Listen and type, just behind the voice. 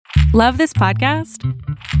Love this podcast?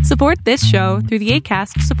 Support this show through the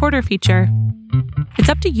Acast supporter feature. It's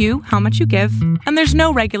up to you how much you give, and there's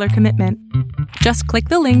no regular commitment. Just click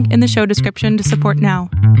the link in the show description to support now.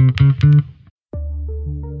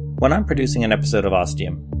 When I'm producing an episode of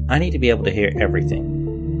Ostium, I need to be able to hear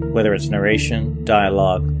everything, whether it's narration,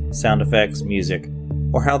 dialogue, sound effects, music,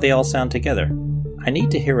 or how they all sound together. I need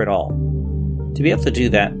to hear it all. To be able to do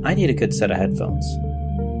that, I need a good set of headphones.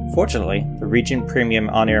 Fortunately, the Region Premium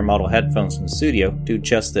on-air model headphones from Sudio do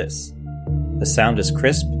just this. The sound is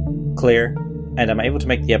crisp, clear, and I'm able to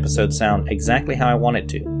make the episode sound exactly how I want it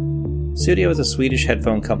to. Sudio is a Swedish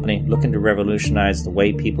headphone company looking to revolutionize the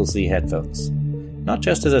way people see headphones. Not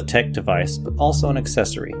just as a tech device, but also an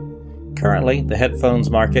accessory. Currently, the headphones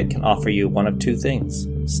market can offer you one of two things: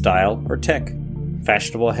 style or tech.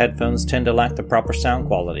 Fashionable headphones tend to lack the proper sound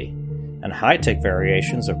quality, and high-tech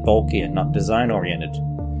variations are bulky and not design-oriented.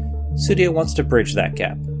 Sudio wants to bridge that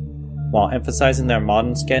gap. While emphasizing their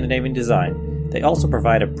modern Scandinavian design, they also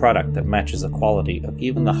provide a product that matches the quality of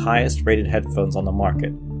even the highest-rated headphones on the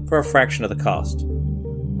market for a fraction of the cost.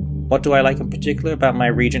 What do I like in particular about my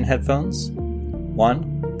Region headphones?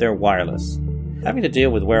 1. They're wireless. Having to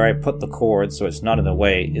deal with where I put the cord so it's not in the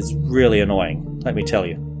way is really annoying, let me tell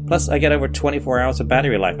you. Plus, I get over 24 hours of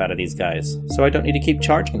battery life out of these guys, so I don't need to keep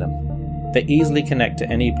charging them. They easily connect to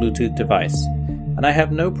any Bluetooth device, and I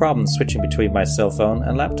have no problem switching between my cell phone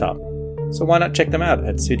and laptop. So why not check them out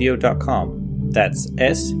at Sudio.com? That's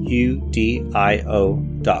Sudio.com.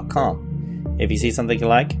 If you see something you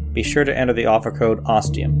like, be sure to enter the offer code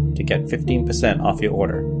OSTIUM to get 15% off your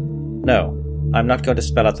order. No, I'm not going to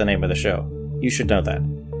spell out the name of the show. You should know that.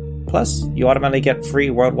 Plus, you automatically get free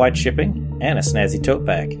worldwide shipping and a snazzy tote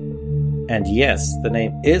bag. And yes, the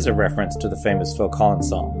name is a reference to the famous Phil Collins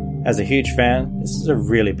song. As a huge fan, this is a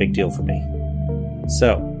really big deal for me.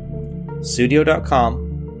 So,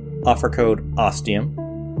 Sudio.com, offer code OSTIUM,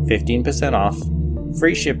 15% off,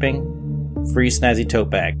 free shipping, free snazzy tote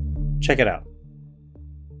bag. Check it out.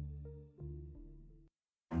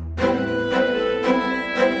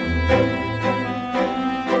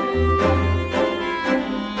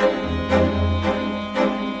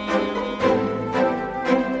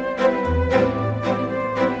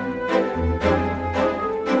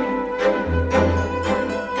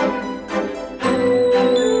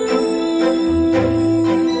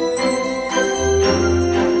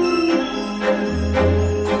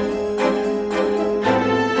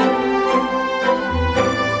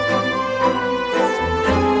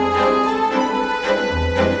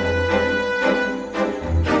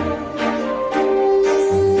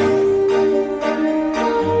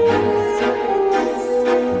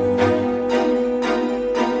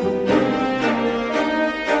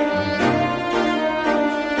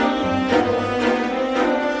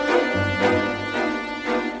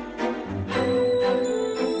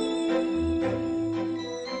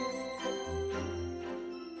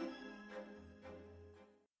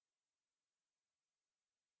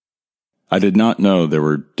 I did not know there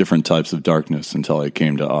were different types of darkness until I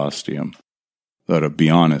came to Ostium. Though to be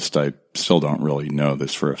honest, I still don't really know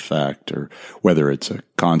this for a fact, or whether it's a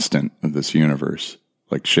constant of this universe,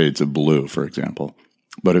 like shades of blue, for example.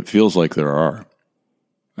 But it feels like there are.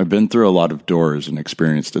 I've been through a lot of doors and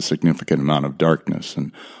experienced a significant amount of darkness,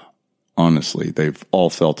 and honestly, they've all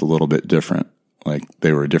felt a little bit different, like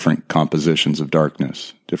they were different compositions of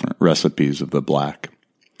darkness, different recipes of the black.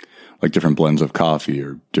 Like different blends of coffee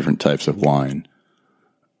or different types of wine.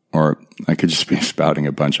 Or I could just be spouting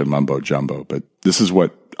a bunch of mumbo-jumbo, but this is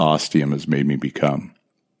what Ostium has made me become,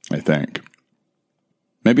 I think.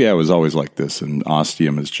 Maybe I was always like this, and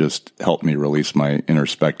Ostium has just helped me release my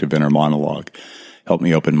introspective inner monologue, helped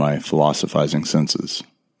me open my philosophizing senses.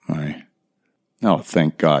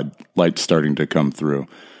 Thank God, light's starting to come through.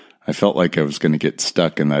 I felt like I was going to get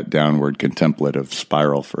stuck in that downward contemplative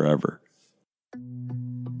spiral forever.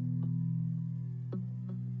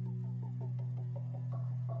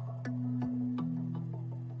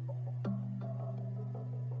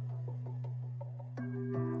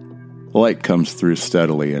 The light comes through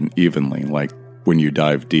steadily and evenly, like when you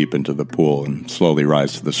dive deep into the pool and slowly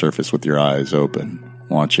rise to the surface with your eyes open,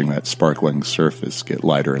 watching that sparkling surface get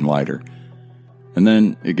lighter and lighter. And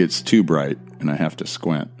then it gets too bright, and I have to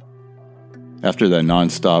squint. After that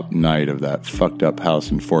nonstop night of that fucked up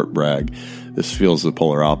house in Fort Bragg, this feels the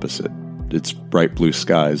polar opposite. It's bright blue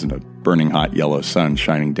skies and a burning hot yellow sun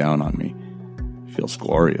shining down on me. It feels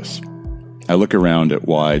glorious. I look around at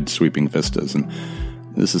wide, sweeping vistas, and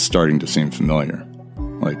this is starting to seem familiar,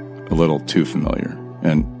 like a little too familiar.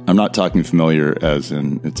 And I'm not talking familiar as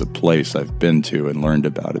in it's a place I've been to and learned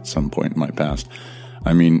about at some point in my past.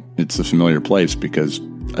 I mean, it's a familiar place because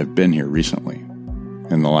I've been here recently,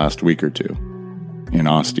 in the last week or two, in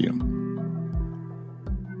Ostium.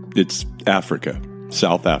 It's Africa,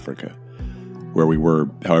 South Africa, where we were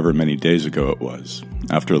however many days ago it was,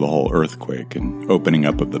 after the whole earthquake and opening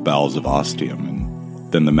up of the bowels of Ostium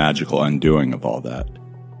and then the magical undoing of all that.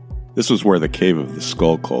 This was where the Cave of the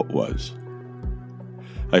Skull Cult was.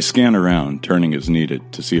 I scan around, turning as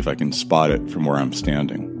needed, to see if I can spot it from where I'm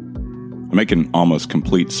standing. I make an almost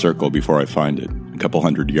complete circle before I find it, a couple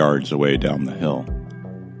 100 yards away down the hill.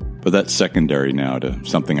 But that's secondary now to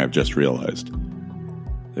something I've just realized.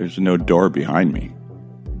 There's no door behind me.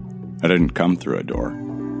 I didn't come through a door,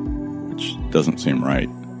 which doesn't seem right.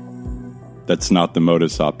 That's not the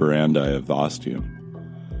modus operandi of Ostium.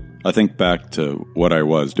 I think back to what I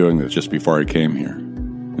was doing this just before I came here.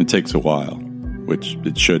 It takes a while, which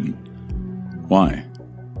it shouldn't. Why?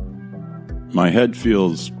 My head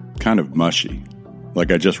feels kind of mushy,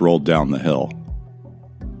 like I just rolled down the hill.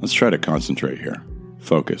 Let's try to concentrate here.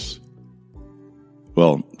 Focus.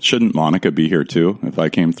 Well, shouldn't Monica be here too if I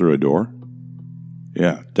came through a door?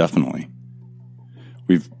 Yeah, definitely.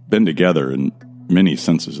 We've been together in many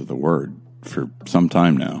senses of the word for some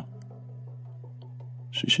time now.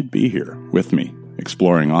 She should be here with me,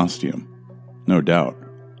 exploring Ostium. No doubt.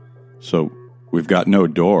 So, we've got no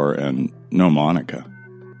door and no Monica.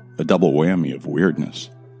 A double whammy of weirdness.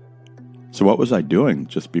 So what was I doing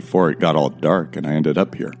just before it got all dark and I ended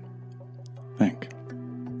up here? Think.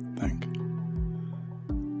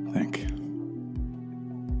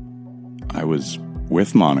 I was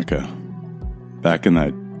with Monica, back in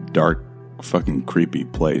that dark, fucking creepy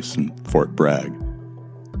place in Fort Bragg.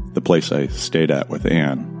 The place I stayed at with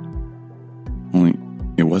Anne. Only,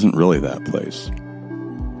 it wasn't really that place.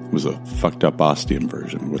 It was a fucked up Ostium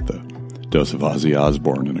version with a dose of Ozzy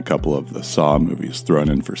Osbourne and a couple of the Saw movies thrown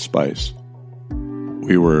in for spice.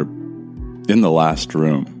 We were in the last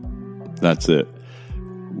room. That's it.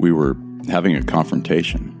 We were having a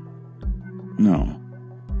confrontation.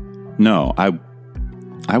 No,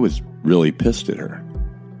 I was really pissed at her.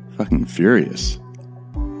 Fucking furious.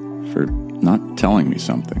 For not telling me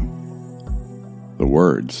something. The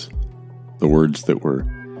words that were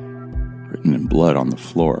written in blood on the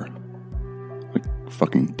floor. Like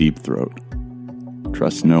fucking Deep Throat.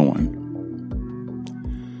 Trust no one.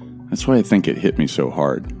 That's why I think it hit me so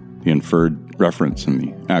hard. The inferred reference and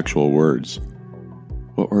the actual words.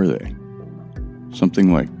 What were they?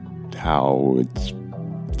 Something like how it's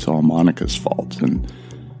all Monica's fault and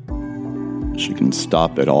she can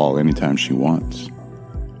stop it all anytime she wants.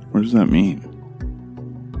 What does that mean?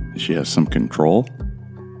 That she has some control?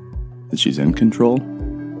 That she's in control?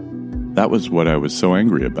 That was what I was so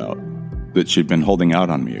angry about. That she'd been holding out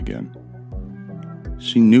on me again.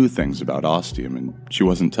 She knew things about Ostium and she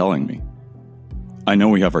wasn't telling me. I know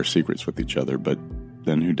we have our secrets with each other, but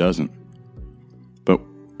then who doesn't? But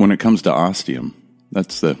when it comes to Ostium,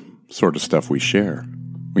 that's the sort of stuff we share.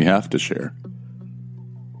 We have to share.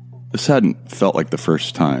 This hadn't felt like the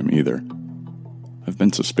first time either. I've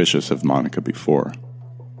been suspicious of Monica before.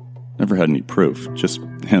 Never had any proof, just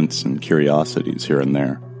hints and curiosities here and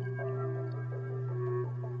there.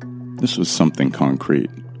 This was something concrete.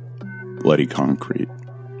 Bloody concrete.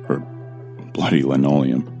 Or bloody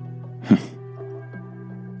linoleum.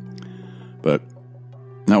 But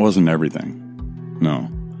that wasn't everything. No.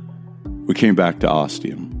 We came back to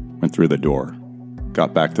Ostium, went through the door,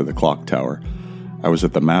 got back to the clock tower. I was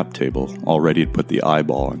at the map table, all ready to put the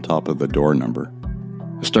eyeball on top of the door number.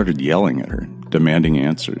 I started yelling at her, demanding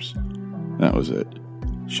answers. That was it.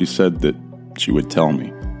 She said that she would tell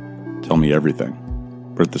me everything.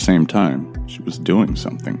 But at the same time, she was doing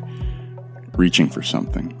something, reaching for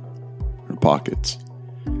something. Her pockets.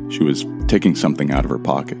 She was taking something out of her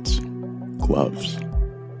pockets. Gloves.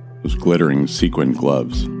 Those glittering sequin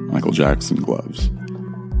gloves, Michael Jackson gloves.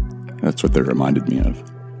 That's what they reminded me of.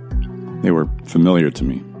 They were familiar to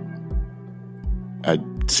me.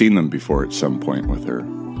 I'd seen them before at some point with her.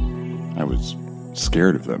 I was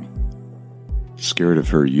scared of them. Scared of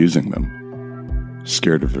her using them.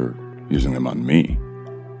 Scared of her using them on me.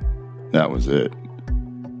 That was it.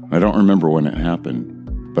 I don't remember when it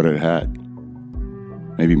happened, but it had.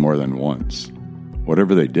 Maybe more than once.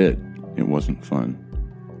 Whatever they did, it wasn't fun.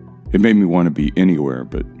 It made me want to be anywhere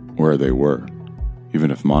but where they were,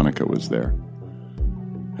 even if Monica was there.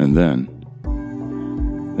 And then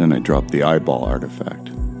I dropped the eyeball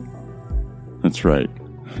artifact. That's right,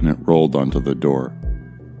 and it rolled onto the door.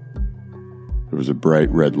 There was a bright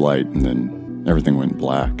red light, and then everything went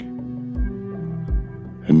black.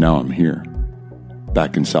 And now I'm here,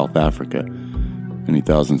 back in South Africa, many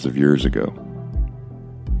thousands of years ago.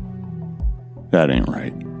 That ain't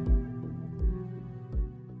right.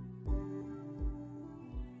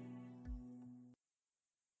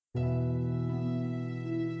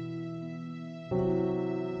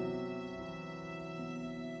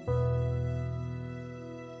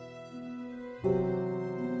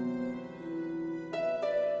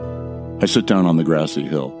 I sit down on the grassy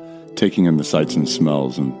hill, taking in the sights and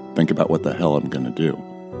smells, and think about what the hell I'm going to do.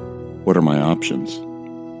 What are my options?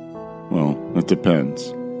 Well, it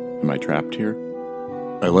depends. Am I trapped here?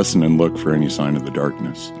 I listen and look for any sign of the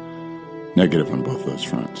darkness. Negative on both those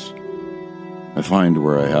fronts. I find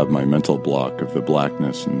where I have my mental block of the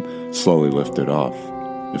blackness and slowly lift it off.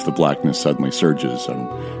 If the blackness suddenly surges, I'm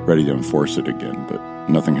ready to enforce it again, but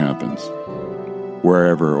nothing happens.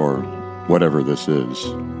 Wherever or whatever this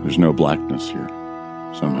is, there's no blackness here,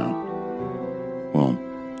 somehow. Well,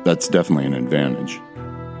 that's definitely an advantage.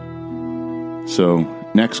 So,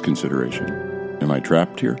 next consideration. Am I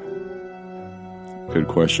trapped here? Good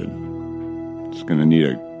question. It's going to need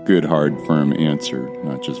a good, hard, firm answer,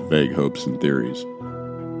 not just vague hopes and theories.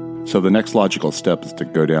 So the next logical step is to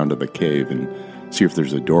go down to the cave and see if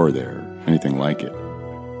there's a door there, anything like it.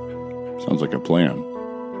 Sounds like a plan.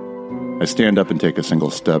 I stand up and take a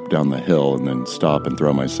single step down the hill and then stop and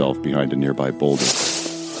throw myself behind a nearby boulder.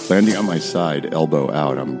 Landing on my side, elbow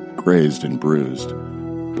out, I'm grazed and bruised,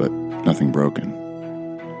 but nothing broken.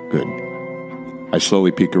 Good. I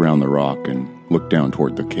slowly peek around the rock and look down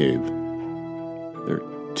toward the cave. There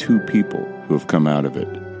are 2 people who have come out of it.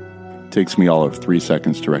 It takes me all of 3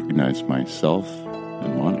 seconds to recognize myself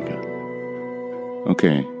and Monica.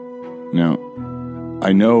 Okay, now,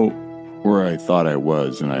 I know where I thought I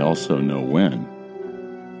was, and I also know when.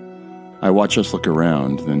 I watch us look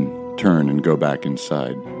around, then turn and go back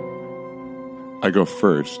inside. I go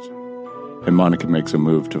first, and Monica makes a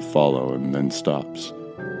move to follow and then stops.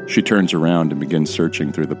 She turns around and begins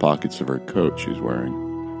searching through the pockets of her coat she's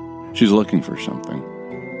wearing. She's looking for something.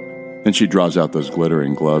 Then she draws out those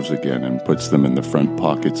glittering gloves again and puts them in the front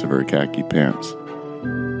pockets of her khaki pants,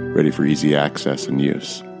 ready for easy access and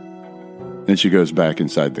use. Then she goes back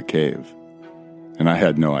inside the cave. And I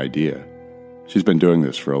had no idea. She's been doing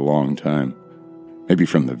this for a long time. Maybe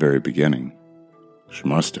from the very beginning. She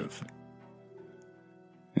must have.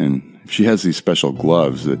 And if she has these special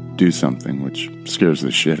gloves that do something which scares the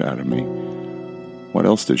shit out of me, what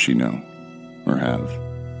else does she know? Or have?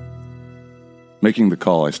 Making the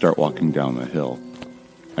call, I start walking down the hill.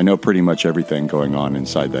 I know pretty much everything going on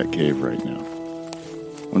inside that cave right now.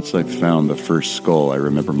 Once I found the first skull, I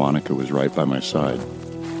remember Monica was right by my side.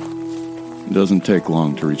 It doesn't take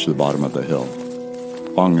long to reach the bottom of the hill,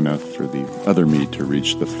 long enough for the other me to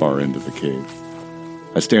reach the far end of the cave.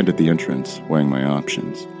 I stand at the entrance, weighing my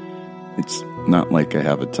options. It's not like I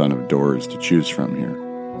have a ton of doors to choose from here.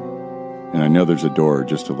 And I know there's a door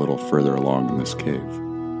just a little further along in this cave.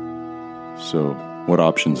 So, what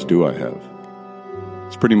options do I have?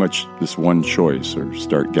 It's pretty much this one choice, or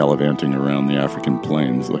start gallivanting around the African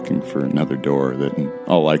plains looking for another door that in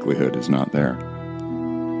all likelihood is not there.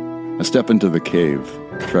 I step into the cave,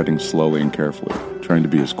 treading slowly and carefully, trying to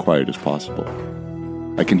be as quiet as possible.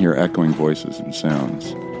 I can hear echoing voices and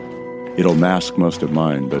sounds. It'll mask most of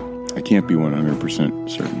mine, but I can't be 100%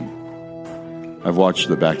 certain. I've watched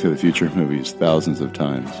the Back to the Future movies thousands of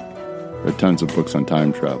times, read tons of books on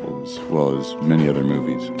time travel, as well as many other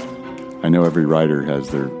movies. I know every writer has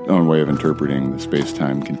their own way of interpreting the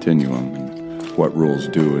space-time continuum and what rules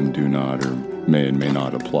do and do not, or may and may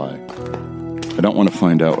not apply. I don't want to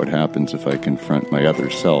find out what happens if I confront my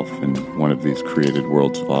other self in one of these created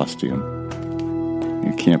worlds of Ostium.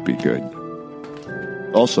 It can't be good.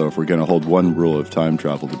 Also, if we're going to hold one rule of time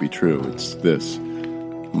travel to be true, it's this.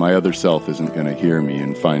 My other self isn't going to hear me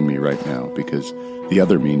and find me right now, because the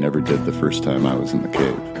other me never did the first time I was in the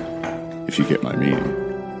cave, if you get my meaning.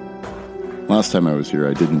 Last time I was here,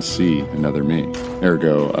 I didn't see another me.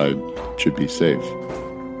 Ergo, I should be safe.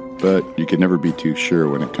 But you can never be too sure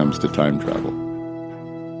when it comes to time travel.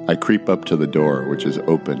 I creep up to the door, which is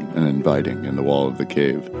open and inviting in the wall of the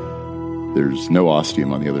cave. There's no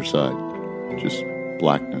Ostium on the other side, just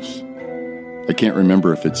blackness. I can't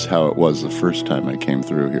remember if it's how it was the first time I came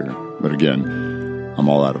through here, but again, I'm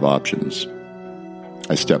all out of options.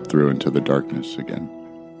 I step through into the darkness again.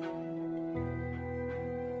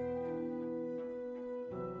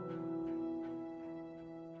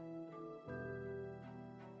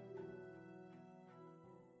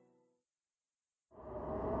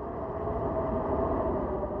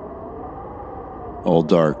 All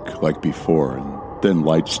dark like before, and then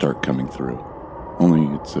lights start coming through.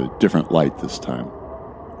 Only it's a different light this time.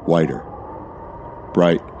 Whiter.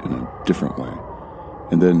 Bright in a different way.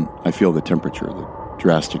 And then I feel the temperature, the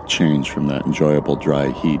drastic change from that enjoyable dry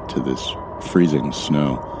heat to this freezing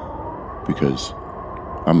snow, because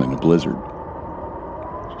I'm in a blizzard.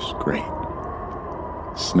 Just great.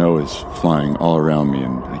 Snow is flying all around me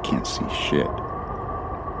and I can't see shit.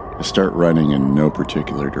 I start running in no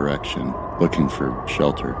particular direction, looking for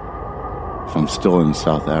shelter. If I'm still in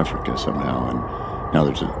South Africa somehow and now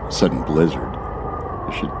there's a sudden blizzard,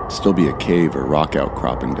 there should still be a cave or rock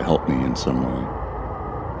outcropping to help me in some way.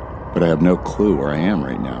 But I have no clue where I am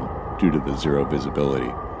right now due to the zero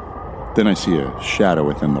visibility. Then I see a shadow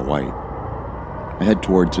within the white. I head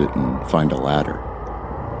towards it and find a ladder.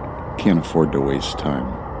 Can't afford to waste time.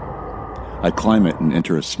 I climb it and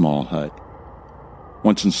enter a small hut.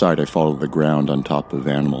 Once inside, I follow the ground on top of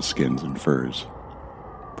animal skins and furs.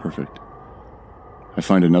 Perfect. I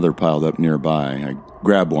find another piled up nearby. I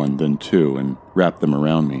grab one, then two, and wrap them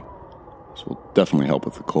around me. This will definitely help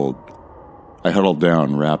with the cold. I huddle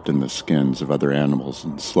down, wrapped in the skins of other animals,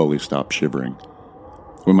 and slowly stop shivering.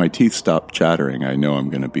 When my teeth stop chattering, I know I'm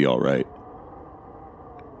going to be all right.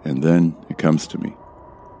 And then it comes to me.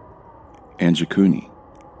 Anjakuni,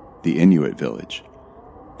 the Inuit village,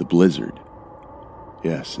 the blizzard.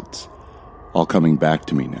 Yes, it's all coming back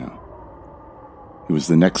to me now. It was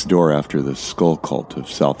the next door after the skull cult of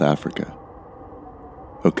South Africa.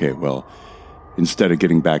 Okay, well, instead of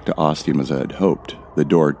getting back to Ostium as I had hoped, the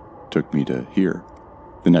door took me to here,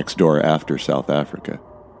 the next door after South Africa.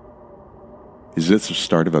 Is this the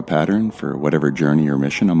start of a pattern for whatever journey or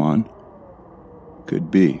mission I'm on? Could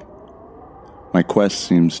be. My quest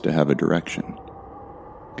seems to have a direction.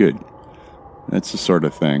 Good. That's the sort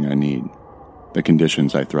of thing I need. The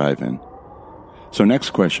conditions I thrive in. So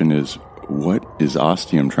next question is, what is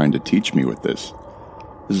Ostium trying to teach me with this?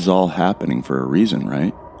 This is all happening for a reason,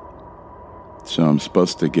 right? So I'm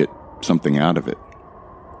supposed to get something out of it.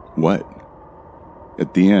 What?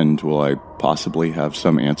 At the end, will I possibly have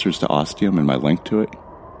some answers to Ostium and my link to it?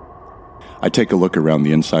 I take a look around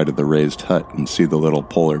the inside of the raised hut and see the little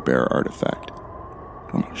polar bear artifact.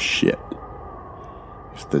 Oh, shit.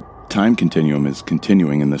 If the time continuum is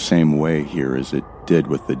continuing in the same way here as it did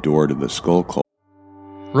with the door to the skull cult,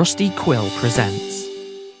 Rusty Quill presents.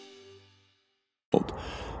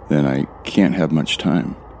 Then I can't have much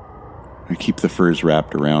time. I keep the furs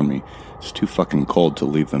wrapped around me. It's too fucking cold to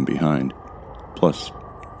leave them behind. Plus,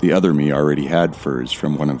 the other me already had furs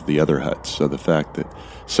from one of the other huts, so the fact that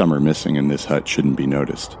some are missing in this hut shouldn't be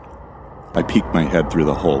noticed. I peek my head through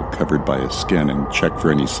the hole covered by a skin and check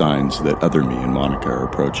for any signs that other me and Monica are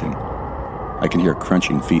approaching. I can hear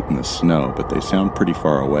crunching feet in the snow, but they sound pretty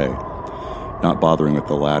far away. Not bothering with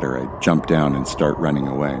the ladder, I jump down and start running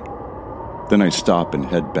away. Then I stop and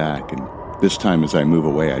head back, and this time as I move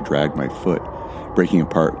away, I drag my foot, breaking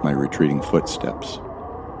apart my retreating footsteps.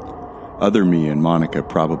 Other me and Monica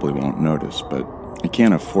probably won't notice, but I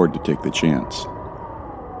can't afford to take the chance.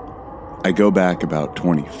 I go back about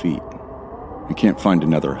 20 feet. I can't find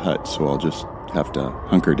another hut, so I'll just have to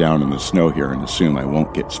hunker down in the snow here and assume I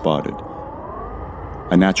won't get spotted.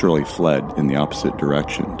 I naturally fled in the opposite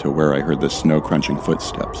direction to where I heard the snow-crunching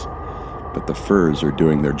footsteps, but the furs are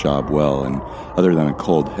doing their job well, and other than a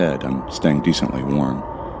cold head, I'm staying decently warm,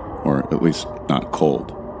 or at least not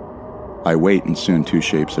cold. I wait, and soon two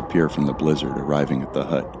shapes appear from the blizzard, arriving at the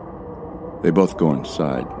hut. They both go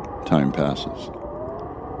inside. Time passes.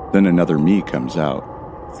 Then another me comes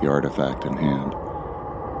out, with the artifact in hand.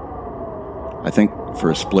 I think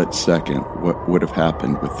for a split second what would have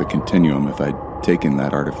happened with the continuum if I'd taken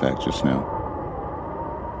that artifact just now.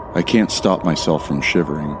 I can't stop myself from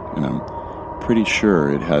shivering, and I'm pretty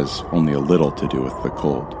sure it has only a little to do with the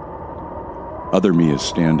cold. Other me is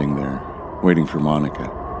standing there, waiting for Monica.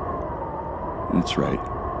 That's right.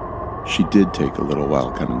 She did take a little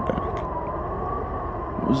while coming back.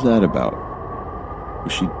 What was that about?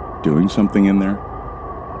 Was she doing something in there?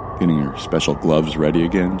 Getting her special gloves ready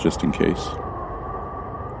again, just in case?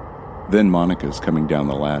 Then Monica's coming down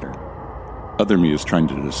the ladder. Other me is trying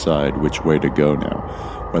to decide which way to go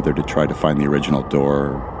now, whether to try to find the original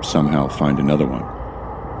door or somehow find another one.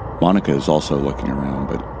 Monica is also looking around,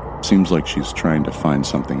 but seems like she's trying to find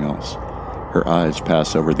something else. Her eyes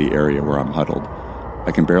pass over the area where I'm huddled.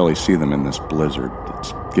 I can barely see them in this blizzard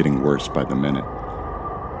that's getting worse by the minute.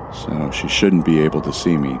 So she shouldn't be able to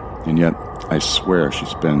see me, and yet I swear she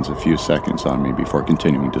spends a few seconds on me before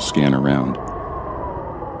continuing to scan around.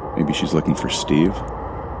 Maybe she's looking for Steve?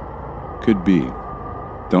 Could be.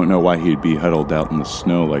 Don't know why he'd be huddled out in the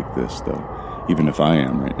snow like this, though, even if I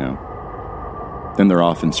am right now. Then they're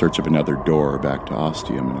off in search of another door back to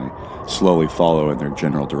Ostium, and I slowly follow in their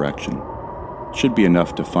general direction. Should be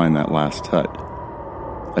enough to find that last hut.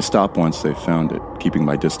 I stop once they've found it, keeping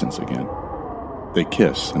my distance again. They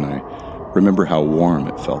kiss, and I remember how warm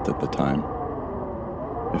it felt at the time.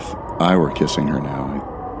 If I were kissing her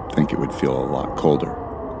now, I think it would feel a lot colder.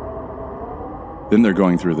 Then they're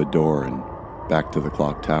going through the door and back to the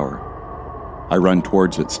clock tower. I run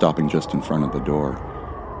towards it, stopping just in front of the door.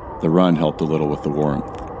 The run helped a little with the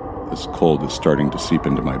warmth. This cold is starting to seep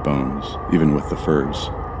into my bones, even with the furs.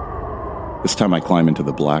 This time I climb into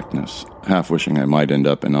the blackness, half wishing I might end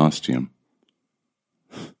up in Ostium.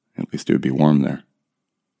 At least it would be warm there.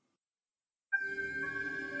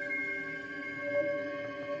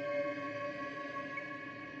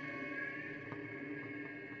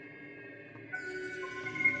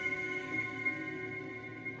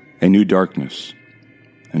 A new darkness,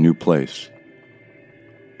 a new place,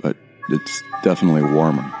 but it's definitely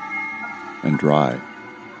warmer and dry.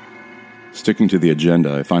 Sticking to the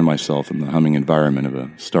agenda, I find myself in the humming environment of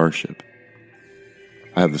a starship.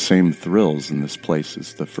 I have the same thrills in this place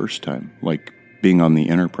as the first time, like being on the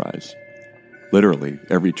Enterprise. Literally,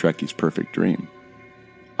 every Trekkie's perfect dream.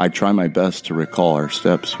 I try my best to recall our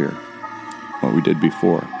steps here, what we did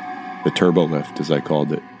before, the turbo lift, as I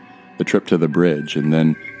called it, the trip to the bridge, and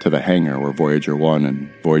then to the hangar where Voyager 1 and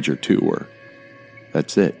Voyager 2 were.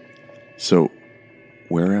 That's it. So,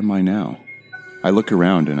 where am I now? I look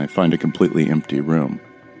around and I find a completely empty room.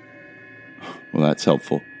 Well, that's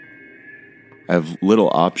helpful. I have little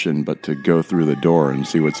option but to go through the door and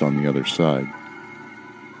see what's on the other side.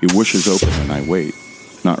 He whooshes open and I wait,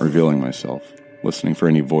 not revealing myself, listening for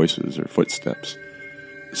any voices or footsteps.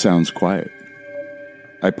 It sounds quiet.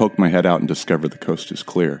 I poke my head out and discover the coast is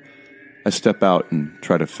clear. I step out and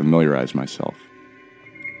try to familiarize myself.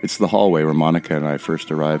 It's the hallway where Monica and I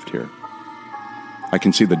first arrived here. I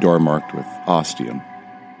can see the door marked with Ostium.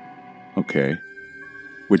 Okay.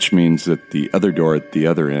 Which means that the other door at the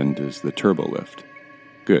other end is the turbo lift.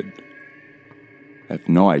 Good. I have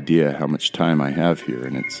no idea how much time I have here,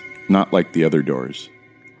 and it's not like the other doors.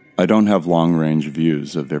 I don't have long-range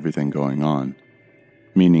views of everything going on,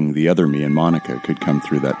 meaning the other me and Monica could come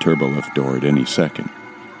through that turbo lift door at any second.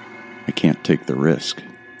 I can't take the risk.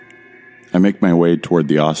 I make my way toward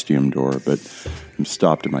the Ostium door, but I'm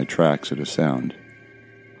stopped in my tracks at a sound.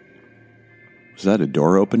 Was that a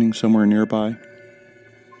door opening somewhere nearby?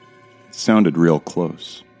 It sounded real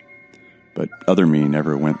close, but other me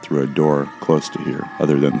never went through a door close to here,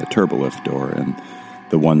 other than the turbolift door and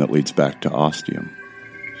the one that leads back to Ostium.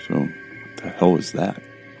 So, what the hell was that?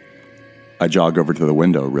 I jog over to the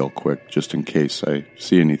window real quick, just in case I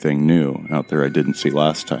see anything new out there I didn't see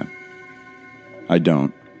last time. I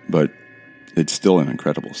don't, but it's still an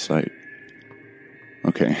incredible sight.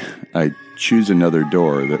 Okay, I choose another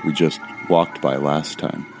door that we just walked by last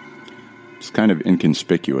time. It's kind of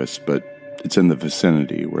inconspicuous, but it's in the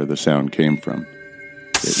vicinity where the sound came from.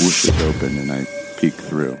 It whooshes open and I peek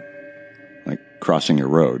through. Like crossing a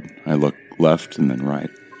road, I look left and then right.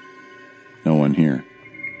 No one here.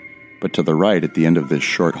 But to the right, at the end of this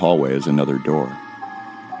short hallway, is another door.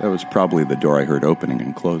 That was probably the door I heard opening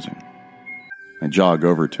and closing. I jog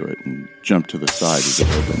over to it and jump to the side as it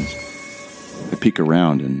opens. I peek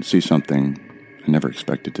around and see something I never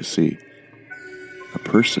expected to see. A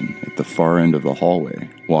person at the far end of the hallway,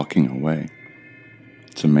 walking away.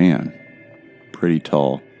 It's a man. Pretty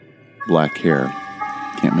tall, black hair.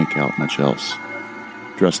 Can't make out much else.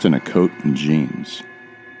 Dressed in a coat and jeans.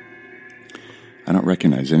 I don't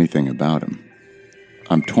recognize anything about him.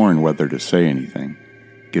 I'm torn whether to say anything,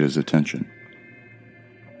 get his attention.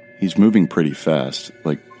 He's moving pretty fast,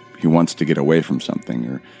 like he wants to get away from something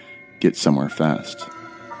or get somewhere fast.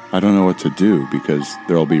 I don't know what to do because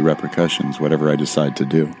there'll be repercussions, whatever I decide to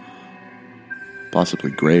do.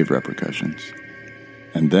 Possibly grave repercussions.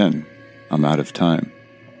 And then I'm out of time.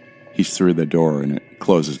 He's through the door and it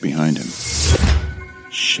closes behind him.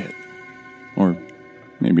 Shit. Or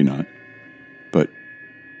maybe not. But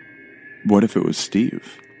what if it was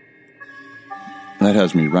Steve? That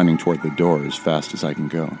has me running toward the door as fast as I can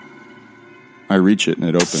go. I reach it and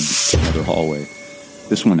it opens another hallway.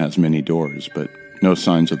 This one has many doors, but no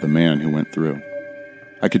signs of the man who went through.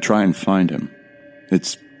 I could try and find him.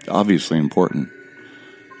 It's obviously important.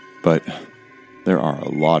 But there are a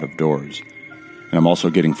lot of doors. And I'm also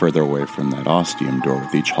getting further away from that Ostium door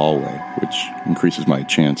with each hallway, which increases my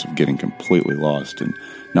chance of getting completely lost and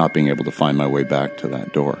not being able to find my way back to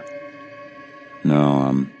that door. No,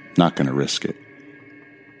 I'm not going to risk it.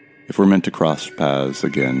 If we're meant to cross paths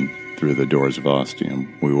again through the doors of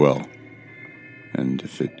Ostium, we will. And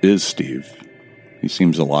if it is Steve, he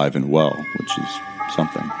seems alive and well, which is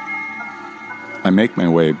something. I make my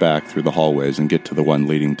way back through the hallways and get to the one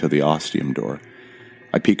leading to the Ostium door.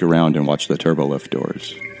 I peek around and watch the turbolift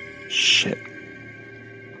doors. Shit.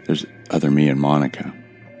 There's Other me and Monica.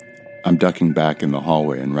 I'm ducking back in the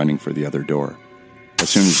hallway and running for the other door. As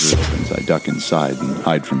soon as it opens, I duck inside and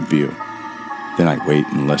hide from view. Then I wait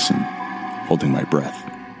and listen, holding my breath.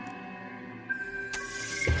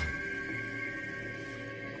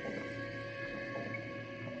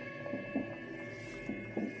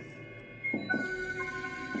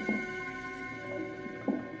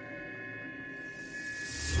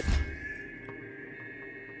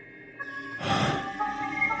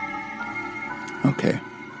 Okay,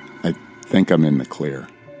 I think I'm in the clear.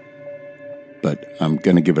 But I'm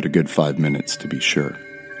going to give it a good 5 minutes to be sure.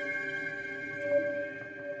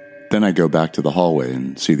 Then I go back to the hallway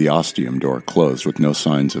and see the ostium door closed with no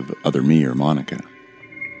signs of other me or Monica.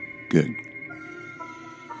 Good.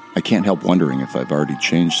 I can't help wondering if I've already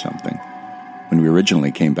changed something. When we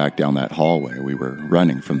originally came back down that hallway, we were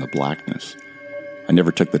running from the blackness. I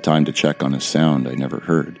never took the time to check on a sound I never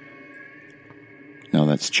heard. Now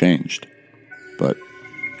that's changed. But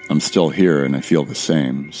I'm still here and I feel the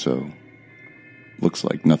same, so looks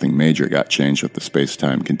like nothing major got changed with the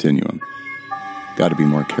space-time continuum. Got to be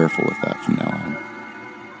more careful with that from now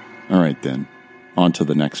on. All right then, on to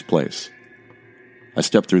the next place. I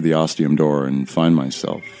step through the ostium door and find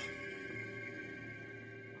myself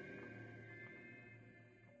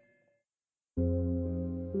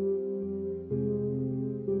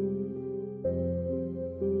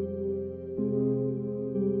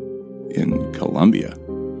in Colombia.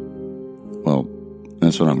 Well,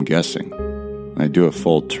 that's what I'm guessing. I do a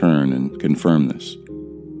full turn and confirm this.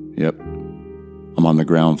 Yep, I'm on the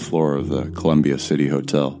ground floor of the Columbia City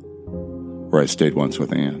Hotel, where I stayed once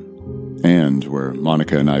with Anne, and where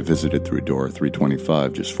Monica and I visited through door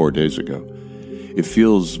 325 just 4 days ago. It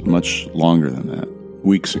feels much longer than that,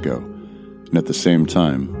 weeks ago, and at the same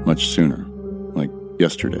time, much sooner, like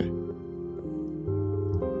yesterday.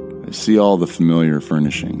 I see all the familiar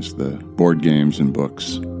furnishings, the board games and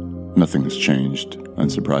books. Nothing has changed,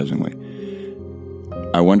 unsurprisingly.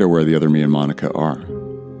 I wonder where the other me and Monica are.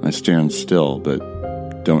 I stand still, but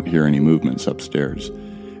don't hear any movements upstairs.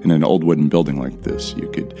 In an old wooden building like this, you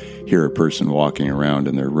could hear a person walking around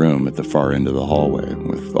in their room at the far end of the hallway,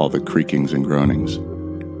 with all the creakings and groanings.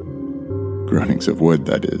 Groanings of wood,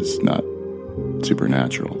 that is, not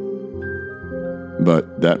supernatural.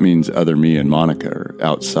 But that means other me and Monica are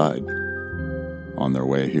outside, on their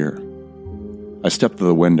way here. I step to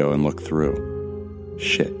the window and look through.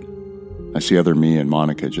 Shit. I see other me and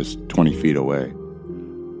Monica just 20 feet away.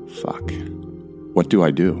 Fuck. What do I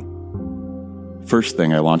do? First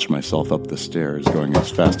thing, I launch myself up the stairs, going as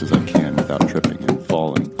fast as I can without tripping and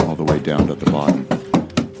falling all the way down to the bottom.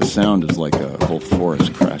 The sound is like a whole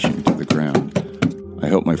forest crashing to the ground. I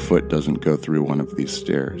hope my foot doesn't go through one of these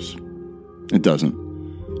stairs. It doesn't.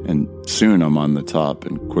 And soon I'm on the top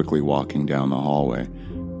and quickly walking down the hallway.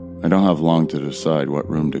 I don't have long to decide what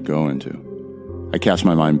room to go into. I cast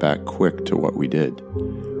my mind back quick to what we did.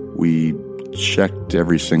 We checked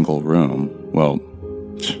every single room. Well,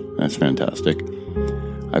 that's fantastic.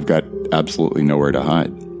 I've got absolutely nowhere to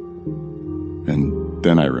hide. And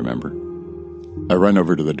then I remember. I run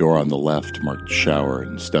over to the door on the left, marked shower,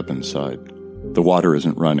 and step inside. The water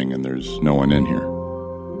isn't running and there's no one in here.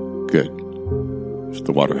 Good. If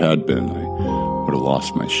the water had been, I would have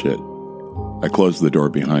lost my shit. I close the door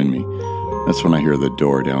behind me. That's when I hear the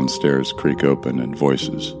door downstairs creak open and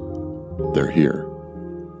voices. They're here.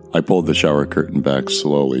 I pulled the shower curtain back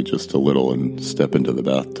slowly, just a little, and step into the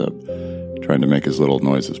bathtub, trying to make as little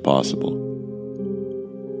noise as possible.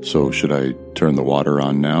 So should I turn the water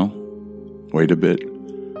on now? Wait a bit?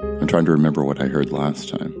 I'm trying to remember what I heard last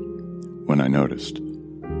time, when I noticed.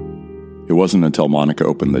 It wasn't until Monica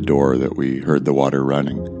opened the door that we heard the water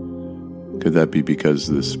running. Could that be because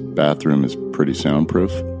this bathroom is pretty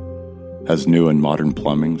soundproof? Has new and modern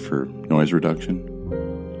plumbing for noise reduction?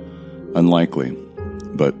 Unlikely,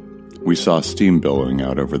 but we saw steam billowing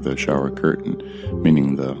out over the shower curtain,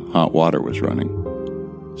 meaning the hot water was running.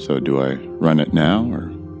 So do I run it now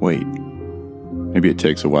or wait? Maybe it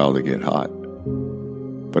takes a while to get hot.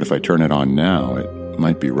 But if I turn it on now, it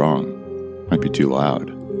might be wrong. Might be too loud.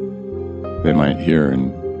 They might hear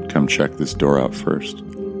and come check this door out first.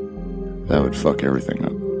 That would fuck everything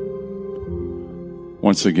up.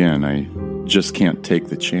 Once again, I just can't take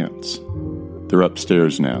the chance. They're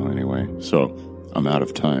upstairs now, anyway, so I'm out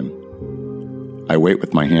of time. I wait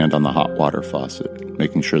with my hand on the hot water faucet,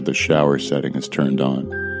 making sure the shower setting is turned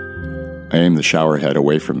on. I aim the shower head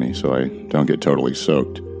away from me so I don't get totally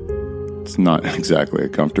soaked. It's not exactly a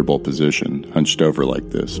comfortable position, hunched over like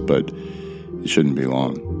this, but it shouldn't be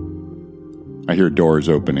long. I hear doors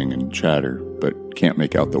opening and chatter, but can't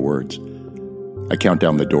make out the words. I count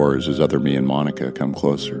down the doors as other me and Monica come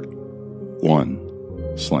closer.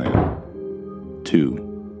 1, slam.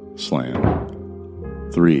 2, slam.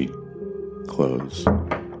 3, close.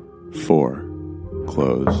 4,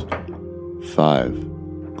 close. 5,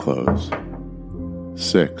 close.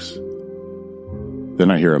 6. Then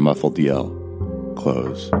I hear a muffled yell.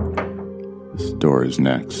 Close. This door is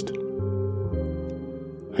next.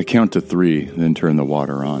 I count to 3, then turn the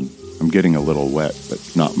water on. I'm getting a little wet, but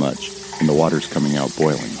not much, and the water's coming out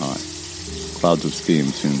boiling hot. Clouds of steam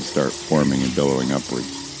soon start forming and billowing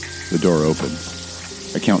upwards. The door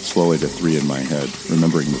opens. I count slowly to 3 in my head,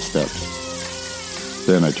 remembering the steps.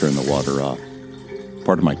 Then I turn the water off.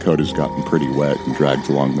 Part of my coat has gotten pretty wet and dragged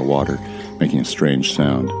along the water, making a strange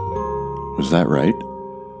sound. Was that right?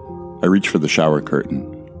 I reach for the shower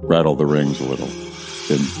curtain, rattle the rings a little,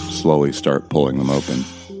 then slowly start pulling them open.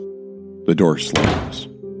 The door slams.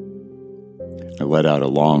 I let out a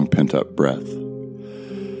long, pent-up breath.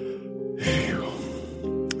 Phew.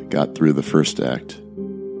 I got through the first act.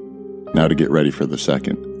 Now to get ready for the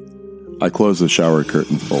second. I close the shower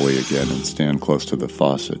curtain fully again and stand close to the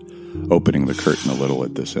faucet, opening the curtain a little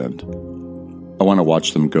at this end. I want to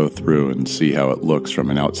watch them go through and see how it looks from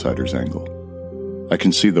an outsider's angle. I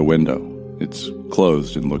can see the window. It's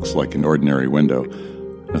closed and looks like an ordinary window,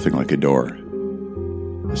 nothing like a door.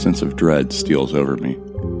 A sense of dread steals over me.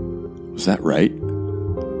 Was that right?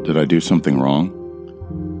 Did I do something wrong?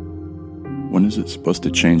 When is it supposed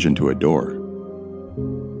to change into a door?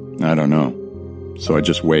 I don't know. So I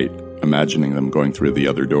just wait, imagining them going through the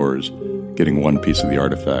other doors, getting one piece of the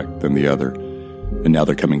artifact, then the other, and now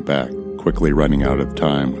they're coming back, quickly running out of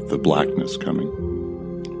time with the blackness coming.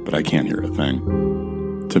 But I can't hear a thing.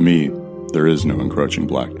 To me, there is no encroaching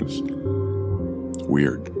blackness.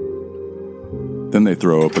 Weird. Then they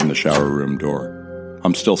throw open the shower room door.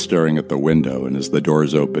 I'm still staring at the window, and as the door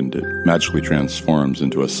is opened, it magically transforms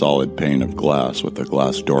into a solid pane of glass with a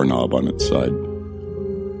glass doorknob on its side.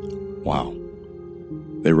 Wow.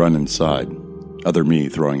 They run inside, other me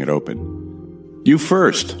throwing it open. You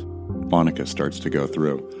first! Monica starts to go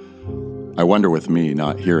through. I wonder with me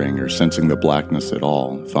not hearing or sensing the blackness at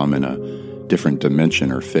all if I'm in a different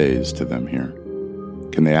dimension or phase to them here.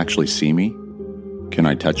 Can they actually see me? Can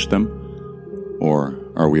I touch them? Or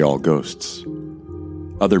are we all ghosts?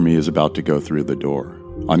 Other me is about to go through the door.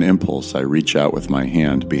 On impulse, I reach out with my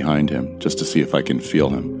hand behind him just to see if I can feel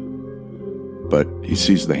him. But he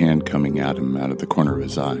sees the hand coming at him out of the corner of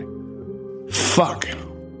his eye. Fuck!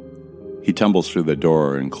 He tumbles through the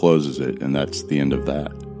door and closes it, and that's the end of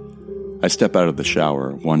that. I step out of the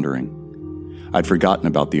shower, wondering. I'd forgotten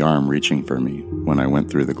about the arm reaching for me when I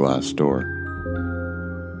went through the glass door.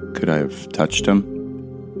 Could I have touched him?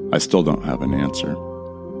 I still don't have an answer.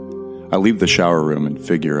 I leave the shower room and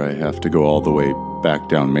figure I have to go all the way back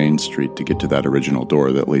down Main Street to get to that original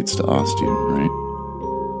door that leads to Ostium, right?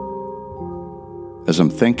 As I'm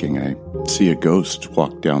thinking, I see a ghost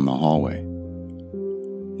walk down the hallway.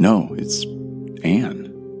 No, it's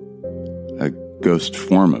Anne. A ghost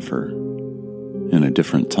form of her. In a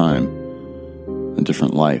different time. A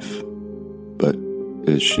different life. But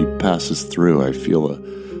as she passes through, I feel a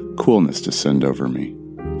coolness descend over me,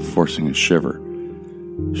 forcing a shiver.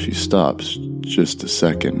 She stops just a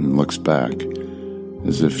second and looks back,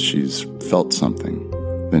 as if she's felt something,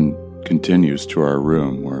 then continues to our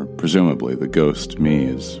room where presumably the ghost me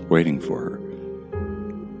is waiting for her.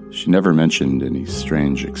 She never mentioned any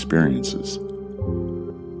strange experiences.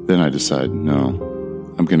 Then I decide, no,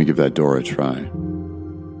 I'm going to give that door a try.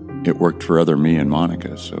 It worked for other me and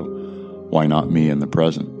Monica, so why not me in the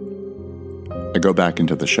present? I go back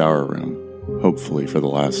into the shower room, hopefully for the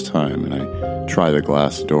last time, and I try the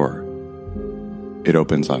glass door. It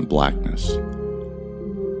opens on blackness.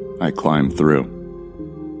 I climb through.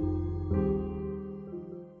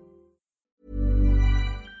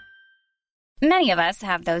 Many of us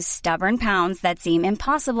have those stubborn pounds that seem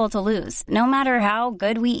impossible to lose, no matter how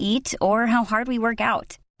good we eat or how hard we work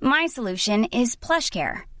out. My solution is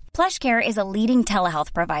PlushCare. PlushCare is a leading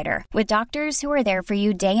telehealth provider with doctors who are there for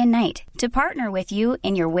you day and night to partner with you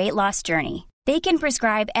in your weight loss journey. They can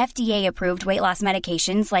prescribe FDA-approved weight loss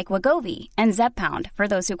medications like Wegovy and Zepbound for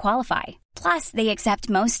those who qualify. Plus, they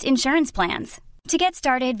accept most insurance plans. To get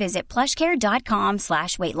started, visit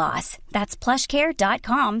plushcare.com/weightloss. That's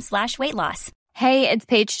plushcare.com/weightloss. Hey, it's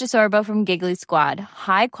Paige DeSorbo from Giggly Squad.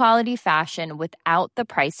 High quality fashion without the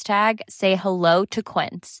price tag. Say hello to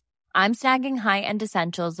Quince. I'm snagging high-end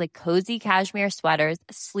essentials like cozy cashmere sweaters,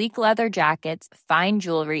 sleek leather jackets, fine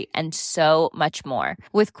jewelry, and so much more.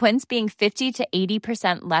 With Quince being 50 to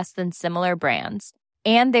 80% less than similar brands.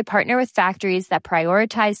 And they partner with factories that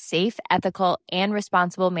prioritize safe, ethical, and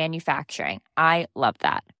responsible manufacturing. I love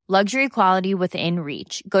that. Luxury quality within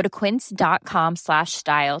reach. Go to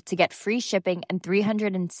quince.com/style to get free shipping and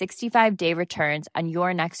 365-day returns on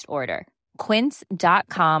your next order.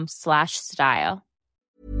 Quince.com/style.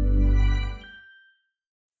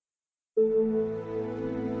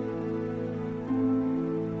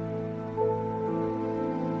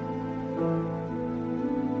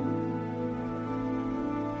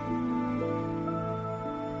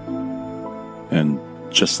 And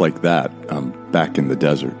just like that, I'm back in the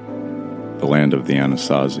desert, the land of the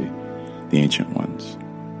Anasazi, the ancient ones.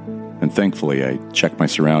 And thankfully, I check my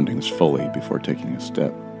surroundings fully before taking a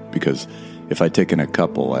step, because if I'd taken a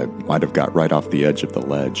couple, I might have got right off the edge of the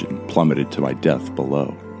ledge and plummeted to my death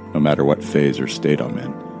below, no matter what phase or state I'm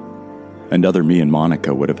in. And other me and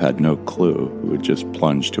Monica would have had no clue who had just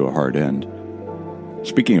plunged to a hard end.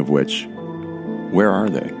 Speaking of which, where are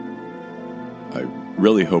they? I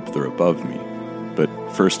really hope they're above me. But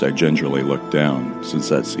first I gingerly look down, since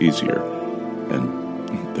that's easier, and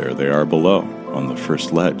there they are below, on the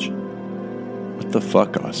first ledge. What the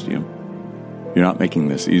fuck, Ostium? You're not making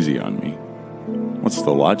this easy on me. What's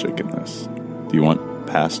the logic in this? Do you want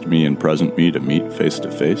past me and present me to meet face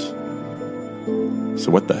to face?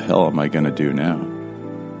 So what the hell am I gonna do now?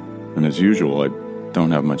 And as usual, I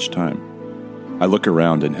don't have much time. I look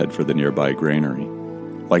around and head for the nearby granary.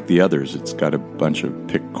 Like the others, it's got a bunch of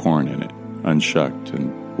picked corn in it, unshucked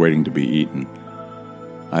and waiting to be eaten.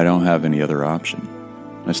 I don't have any other option.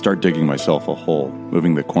 I start digging myself a hole,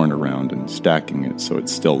 moving the corn around and stacking it so it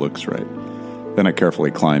still looks right. Then I carefully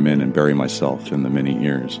climb in and bury myself in the many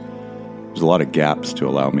ears. There's a lot of gaps to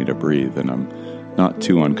allow me to breathe, and I'm not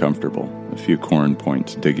too uncomfortable. A few corn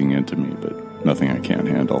points digging into me, but nothing I can't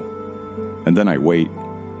handle. And then I wait,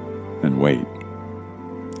 and wait,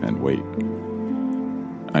 and wait.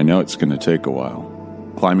 I know it's going to take a while.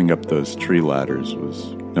 Climbing up those tree ladders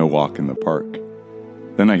was no walk in the park.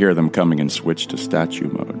 Then I hear them coming and switch to statue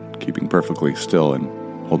mode, keeping perfectly still and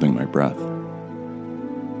holding my breath.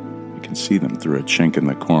 I can see them through a chink in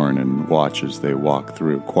the corn and watch as they walk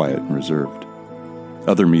through, quiet and reserved.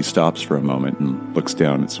 Other me stops for a moment and looks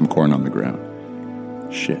down at some corn on the ground.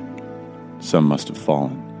 Shit, some must have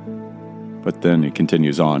fallen. But then he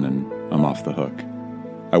continues on and I'm off the hook.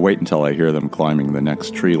 I wait until I hear them climbing the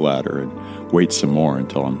next tree ladder and wait some more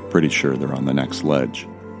until I'm pretty sure they're on the next ledge.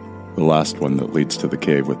 The last one that leads to the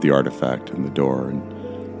cave with the artifact and the door, and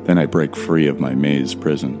then I break free of my maze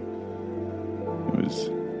prison. It was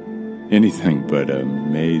anything but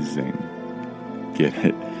amazing. Get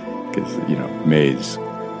it? Because, maze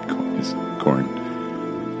is corn.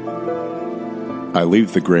 I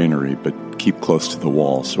leave the granary, but keep close to the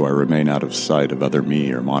wall so I remain out of sight of other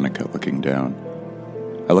me or Monica looking down.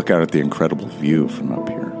 I look out at the incredible view from up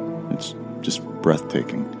here. It's just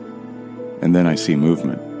breathtaking. And then I see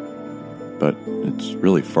movement. But it's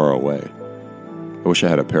really far away. I wish I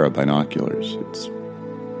had a pair of binoculars. It's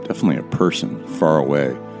definitely a person far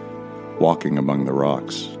away, walking among the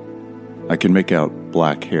rocks. I can make out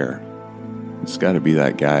black hair. It's got to be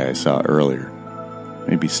that guy I saw earlier.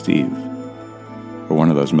 Maybe Steve. Or one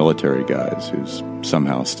of those military guys who's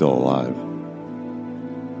somehow still alive.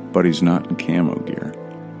 But he's not in camo gear.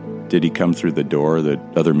 Did he come through the door that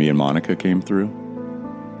other me and Monica came through?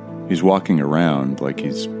 He's walking around like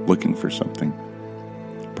he's looking for something.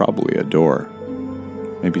 Probably a door.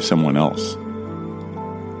 Maybe someone else.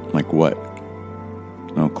 Like what?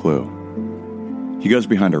 No clue. He goes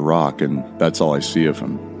behind a rock and that's all I see of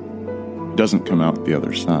him. He doesn't come out the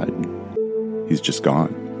other side. He's just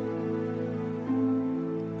gone.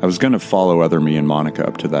 I was going to follow other me and Monica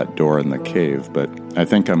up to that door in the cave, but I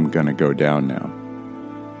think I'm going to go down now.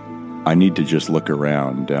 I need to just look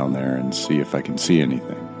around down there and see if I can see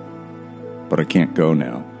anything. But I can't go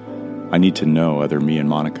now. I need to know either me and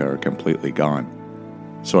Monica are completely gone.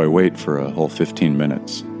 So I wait for a whole 15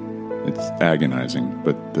 minutes. It's agonizing,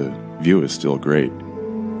 but the view is still great.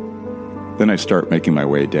 Then I start making my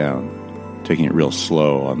way down, taking it real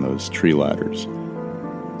slow on those tree ladders.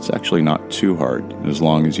 It's actually not too hard, as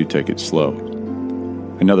long as you take it slow.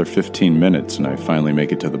 Another 15 minutes and I finally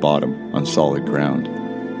make it to the bottom, on solid ground.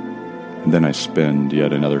 And then I spend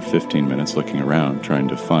yet another 15 minutes looking around, trying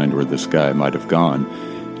to find where this guy might have gone,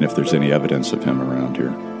 and if there's any evidence of him around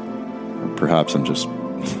here. Or perhaps I'm just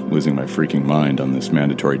losing my freaking mind on this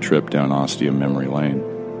mandatory trip down Ostium memory lane.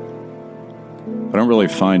 I don't really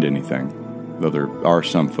find anything, though there are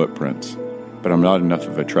some footprints, but I'm not enough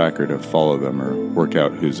of a tracker to follow them or work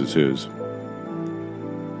out whose is whose.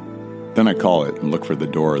 Then I call it and look for the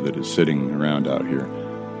door that is sitting around out here.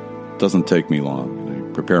 It doesn't take me long, and I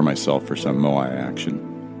prepare myself for some Moai action.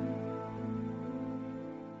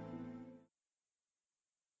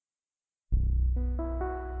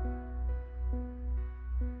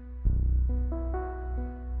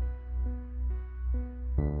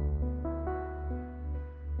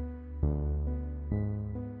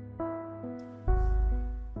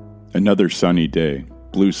 Another sunny day,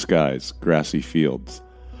 blue skies, grassy fields.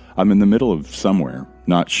 I'm in the middle of somewhere,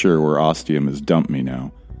 not sure where Ostium has dumped me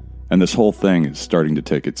now, and this whole thing is starting to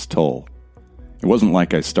take its toll. It wasn't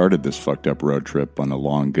like I started this fucked up road trip on a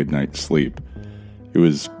long good night's sleep. It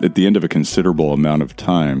was at the end of a considerable amount of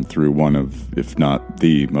time through one of, if not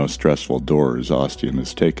the most stressful doors Ostium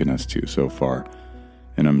has taken us to so far,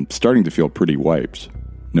 and I'm starting to feel pretty wiped.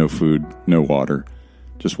 No food, no water,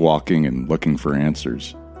 just walking and looking for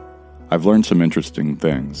answers. I've learned some interesting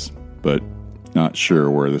things, but not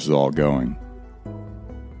sure where this is all going.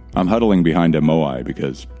 I'm huddling behind a moai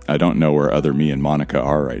because I don't know where other me and Monica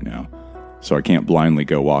are right now, so I can't blindly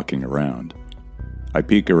go walking around. I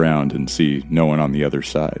peek around and see no one on the other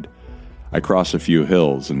side. I cross a few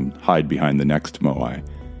hills and hide behind the next moai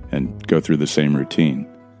and go through the same routine.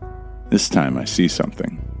 This time I see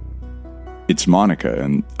something. It's Monica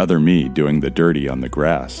and other me doing the dirty on the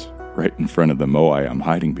grass, right in front of the moai I'm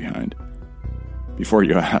hiding behind. Before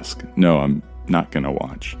you ask, no, I'm not going to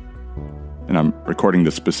watch. And I'm recording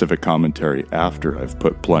the specific commentary after I've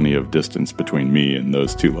put plenty of distance between me and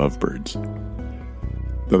those two lovebirds.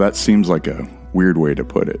 Though that seems like a weird way to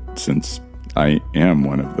put it, since I am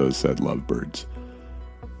one of those said lovebirds.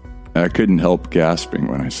 I couldn't help gasping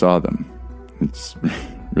when I saw them. It's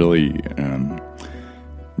really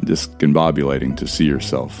discombobulating to see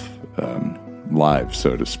yourself live,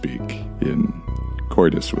 so to speak, in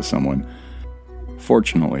coitus with someone.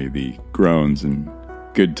 Fortunately, the groans and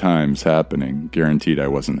good times happening guaranteed I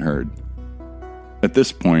wasn't heard. At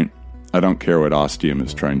this point, I don't care what Ostium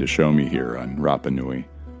is trying to show me here on Rapa Nui.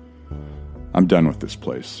 I'm done with this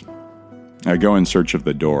place. I go in search of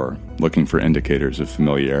the door, looking for indicators of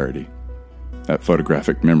familiarity. That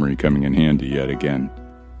photographic memory coming in handy yet again.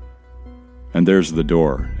 And there's the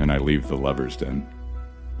door, and I leave the lover's den.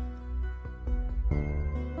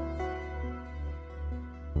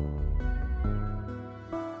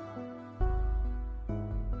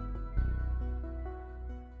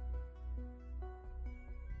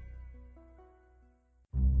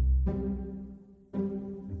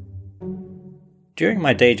 During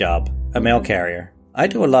my day job, a mail carrier, I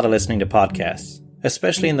do a lot of listening to podcasts,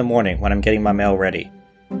 especially in the morning when I'm getting my mail ready.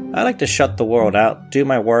 I like to shut the world out, do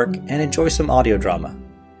my work, and enjoy some audio drama.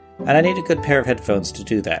 And I need a good pair of headphones to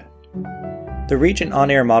do that. The Regent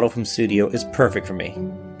on-air model from Sudio is perfect for me.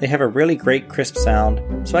 They have a really great crisp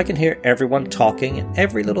sound, so I can hear everyone talking and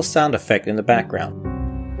every little sound effect in the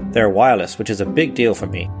background. They're wireless, which is a big deal for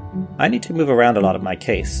me. I need to move around a lot in my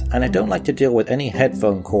case, and I don't like to deal with any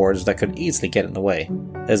headphone cords that could easily get in the way.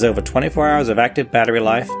 There's over 24 hours of active battery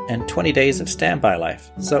life and 20 days of standby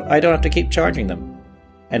life, so I don't have to keep charging them.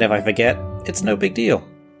 And if I forget, it's no big deal.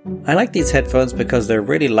 I like these headphones because they're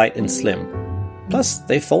really light and slim. Plus,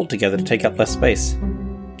 they fold together to take up less space.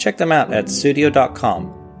 Check them out at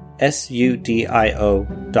sudio.com, sudio.com.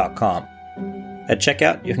 At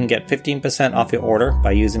checkout, you can get 15% off your order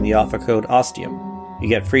by using the offer code OSTIUM. You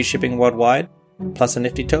get free shipping worldwide, plus a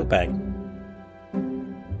nifty tote bag.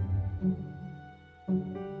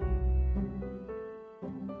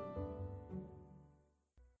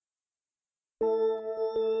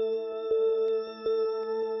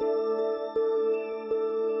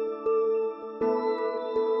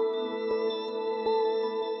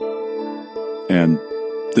 And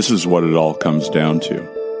this is what it all comes down to,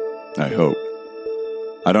 I hope.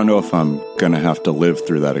 I don't know if I'm going to have to live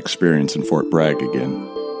through that experience in Fort Bragg again.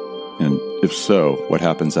 And if so, what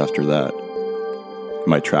happens after that?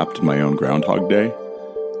 Am I trapped in my own Groundhog Day?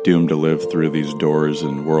 Doomed to live through these doors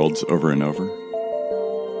and worlds over and over?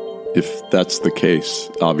 If that's the case,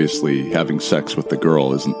 obviously having sex with the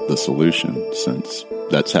girl isn't the solution, since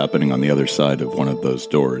that's happening on the other side of one of those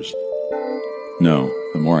doors. No,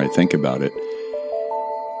 the more I think about it,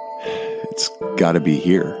 it's gotta be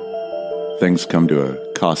here. Things come to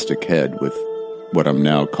a caustic head with what I'm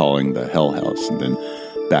now calling the Hell House, and then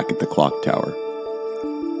back at the clock tower.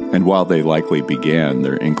 And while they likely began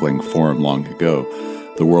their inkling form long ago,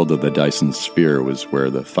 the world of the Dyson Sphere was where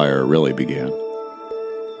the fire really began.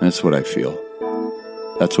 That's what I feel.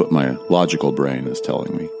 That's what my logical brain is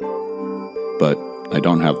telling me. But I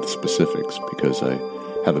don't have the specifics because I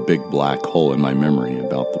have a big black hole in my memory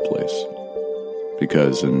about the place.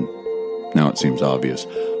 Because, and now it seems obvious,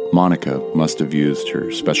 Monica must have used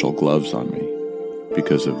her special gloves on me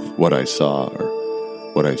because of what I saw or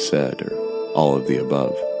what I said or all of the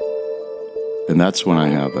above. And that's when I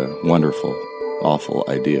have a wonderful, awful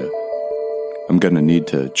idea. I'm going to need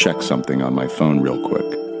to check something on my phone real quick.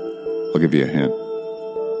 I'll give you a hint.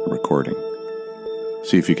 A recording.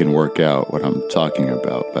 See if you can work out what I'm talking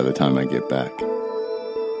about by the time I get back.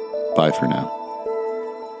 Bye for now.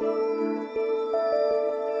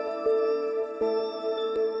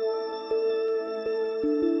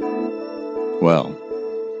 Well,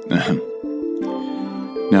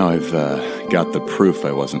 now I've got the proof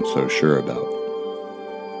I wasn't so sure about.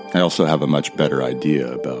 I also have a much better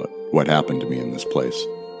idea about what happened to me in this place.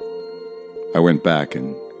 I went back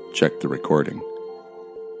and checked the recording.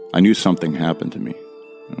 I knew something happened to me.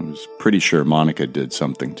 I was pretty sure Monica did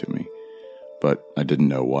something to me, but I didn't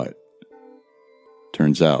know what.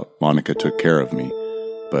 Turns out Monica took care of me,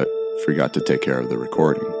 but forgot to take care of the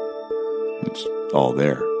recording. It's all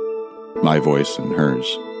there. My voice and hers.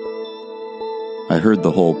 I heard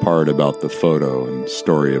the whole part about the photo and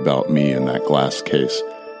story about me in that glass case,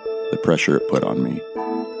 the pressure it put on me,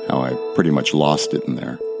 how I pretty much lost it in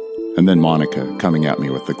there. And then Monica coming at me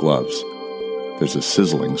with the gloves. There's a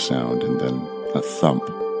sizzling sound and then a thump,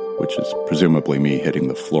 which is presumably me hitting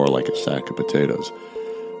the floor like a sack of potatoes.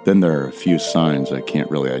 Then there are a few signs I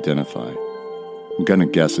can't really identify. I'm gonna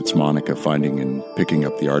guess it's Monica finding and picking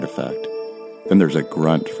up the artifact. Then there's a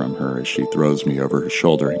grunt from her as she throws me over her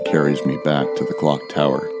shoulder and carries me back to the clock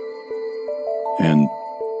tower. And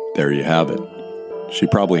there you have it. She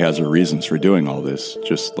probably has her reasons for doing all this,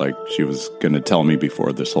 just like she was going to tell me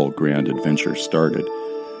before this whole grand adventure started.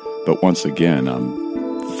 But once again,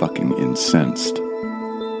 I'm fucking incensed.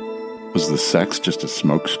 Was the sex just a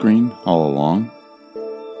smokescreen all along?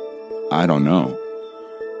 I don't know.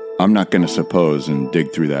 I'm not going to suppose and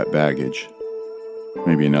dig through that baggage.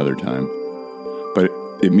 Maybe another time. But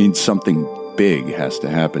it means something big has to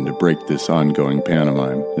happen to break this ongoing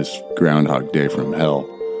pantomime, this Groundhog Day from hell.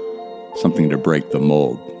 Something to break the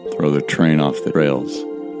mold, throw the train off the rails,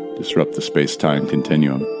 disrupt the space-time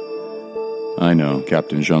continuum. I know,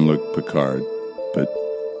 Captain Jean-Luc Picard, but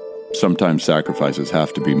sometimes sacrifices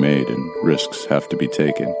have to be made and risks have to be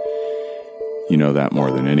taken. You know that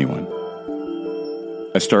more than anyone.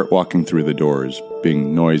 I start walking through the doors,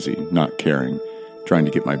 being noisy, not caring, trying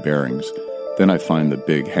to get my bearings. Then I find the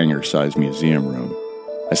big hangar-sized museum room.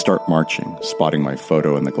 I start marching, spotting my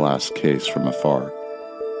photo in the glass case from afar.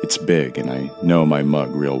 It's big, and I know my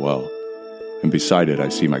mug real well. And beside it, I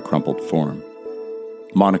see my crumpled form.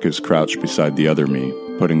 Monica's crouched beside the other me,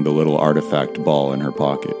 putting the little artifact ball in her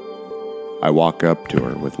pocket. I walk up to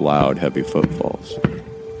her with loud, heavy footfalls.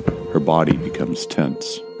 Her body becomes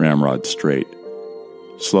tense, ramrod straight.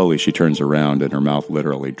 Slowly, she turns around, and her mouth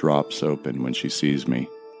literally drops open when she sees me.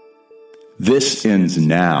 This ends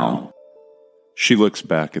now. She looks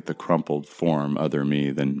back at the crumpled form, other me,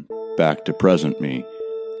 then back to present me.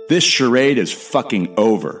 This charade is fucking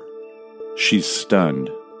over. She's stunned,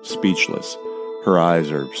 speechless. Her eyes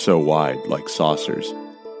are so wide, like saucers.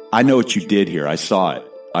 I know what you did here. I saw it.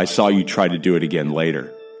 I saw you try to do it again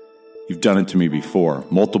later. You've done it to me before,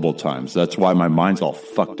 multiple times. That's why my mind's all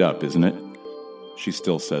fucked up, isn't it? She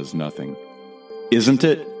still says nothing. Isn't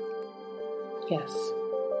it? Yes.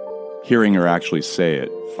 Hearing her actually say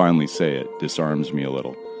it, finally say it, disarms me a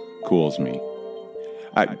little, cools me.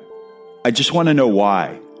 I just want to know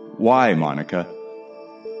why. Why, Monica?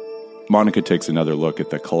 Monica takes another look at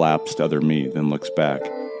the collapsed other me, then looks back.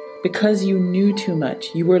 Because you knew too much.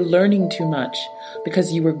 You were learning too much.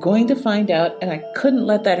 Because you were going to find out, and I couldn't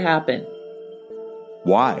let that happen.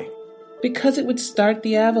 Why? Because it would start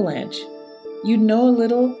the avalanche. You'd know a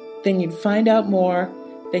little, then you'd find out more,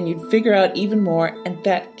 then you'd figure out even more, and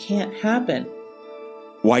that can't happen.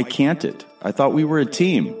 Why can't it? I thought we were a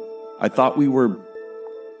team. I thought we were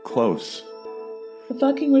close. The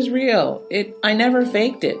fucking was real. I never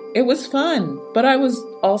faked it. It was fun, but I was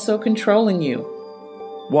also controlling you.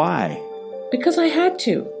 Why? Because I had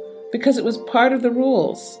to. Because it was part of the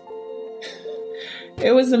rules.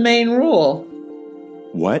 It was the main rule.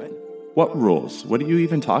 What? What rules? What are you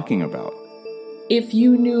even talking about? If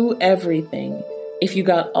you knew everything, if you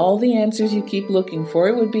got all the answers you keep looking for,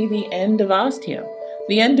 it would be the end of Ostium.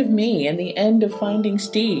 The end of me and the end of finding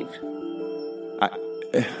Steve.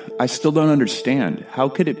 I still don't understand. How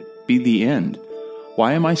could it be the end?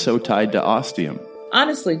 Why am I so tied to Ostium?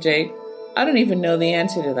 Honestly, Jake, I don't even know the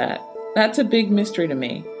answer to that. That's a big mystery to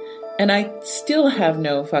me. And I still have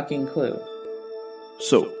no fucking clue.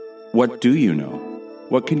 So, what do you know?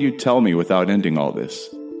 What can you tell me without ending all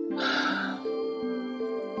this?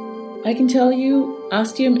 I can tell you,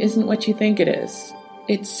 Ostium isn't what you think it is.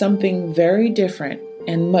 It's something very different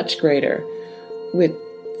and much greater, with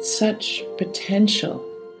such potential.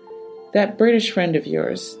 That British friend of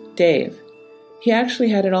yours, Dave, he actually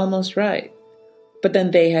had it almost right. But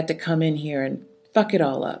then they had to come in here and fuck it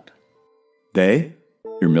all up. They?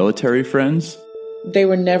 Your military friends? They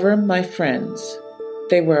were never my friends.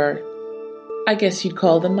 They were, I guess you'd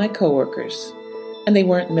call them my coworkers. And they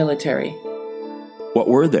weren't military. What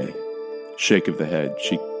were they? Shake of the head.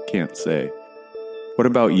 She can't say. What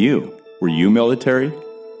about you? Were you military?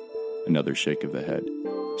 Another shake of the head.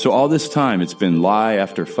 So all this time, it's been lie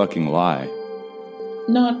after fucking lie.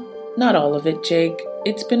 Not all of it, Jake.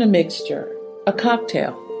 It's been a mixture. A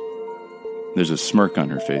cocktail. There's a smirk on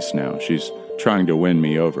her face now. She's trying to win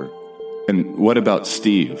me over. And what about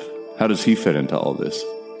Steve? How does he fit into all this?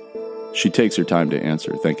 She takes her time to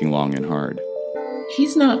answer, thinking long and hard.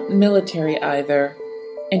 He's not military either,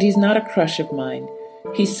 and he's not a crush of mine.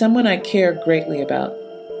 He's someone I care greatly about.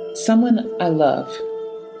 Someone I love.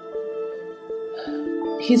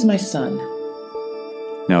 He's my son.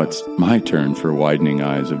 Now it's my turn for widening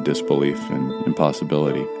eyes of disbelief and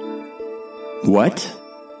impossibility. What?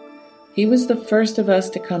 He was the first of us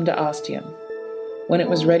to come to Ostium, when it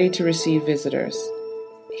was ready to receive visitors.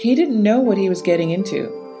 He didn't know what he was getting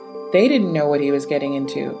into. They didn't know what he was getting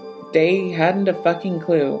into. They hadn't a fucking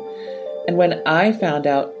clue. And when I found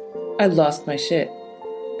out, I lost my shit.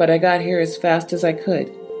 But I got here as fast as I could,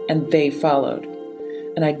 and they followed.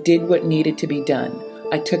 And I did what needed to be done.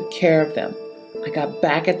 I took care of them. I got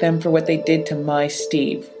back at them for what they did to my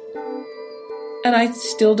Steve. And I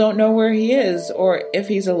still don't know where he is, or if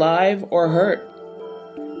he's alive or hurt.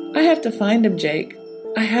 I have to find him, Jake.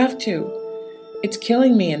 I have to. It's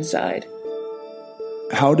killing me inside.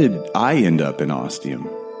 How did I end up in Ostium?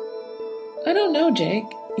 I don't know, Jake.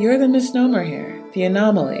 You're the misnomer here, the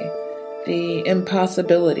anomaly, the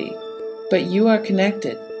impossibility. But you are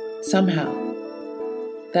connected, somehow.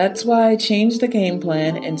 That's why I changed the game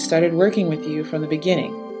plan and started working with you from the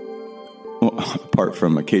beginning. Well, apart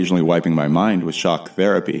from occasionally wiping my mind with shock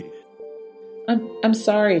therapy. I'm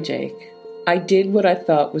sorry, Jake. I did what I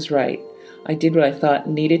thought was right. I did what I thought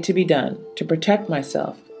needed to be done to protect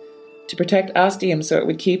myself, to protect Ostium so it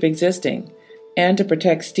would keep existing, and to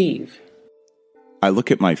protect Steve. I look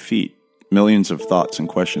at my feet, millions of thoughts and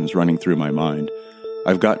questions running through my mind.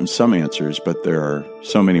 I've gotten some answers, but there are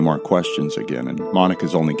so many more questions again, and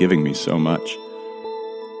Monica's only giving me so much.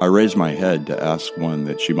 I raise my head to ask one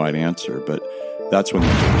that she might answer, but that's when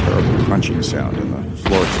there's a terrible crunching sound and the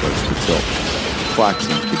floor starts to tilt.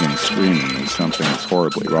 Claxons begin screaming as something is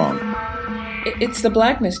horribly wrong. It's the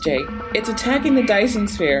blackness, Jake. It's attacking the Dyson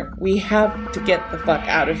sphere. We have to get the fuck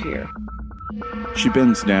out of here. She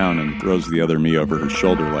bends down and throws the other me over her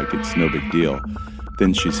shoulder like it's no big deal.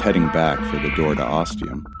 Then she's heading back for the door to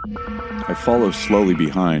Ostium. I follow slowly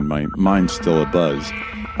behind, my mind still abuzz.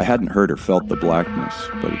 I hadn't heard or felt the blackness,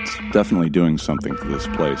 but it's definitely doing something to this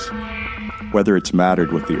place. Whether it's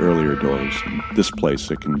mattered with the earlier doors, in this place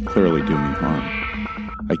it can clearly do me harm.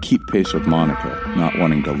 I keep pace with Monica, not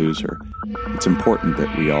wanting to lose her. It's important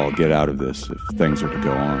that we all get out of this if things are to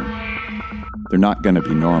go on. They're not going to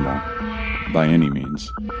be normal, by any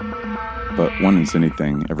means. But when is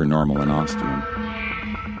anything ever normal in Ostium?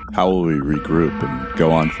 How will we regroup and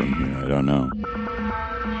go on from here? I don't know.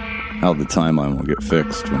 How the timeline will get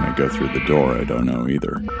fixed when I go through the door, I don't know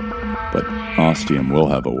either. But Ostium will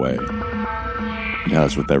have a way. It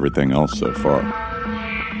has with everything else so far.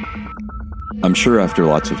 I'm sure after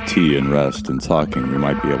lots of tea and rest and talking, we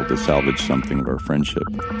might be able to salvage something of our friendship,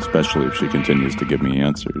 especially if she continues to give me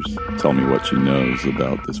answers, tell me what she knows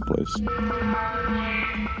about this place.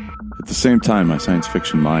 At the same time, my science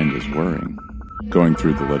fiction mind is worrying. Going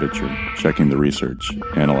through the literature, checking the research,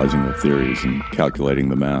 analyzing the theories, and calculating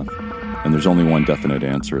the math. And there's only one definite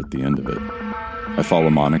answer at the end of it. I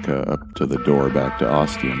follow Monica up to the door back to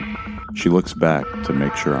Ostium. She looks back to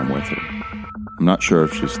make sure I'm with her. I'm not sure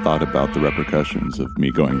if she's thought about the repercussions of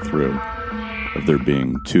me going through, of there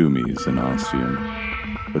being two me's in Ostium,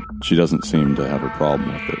 but she doesn't seem to have a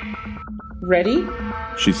problem with it. Ready?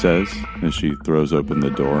 She says, as she throws open the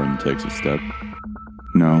door and takes a step.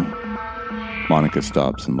 No. Monica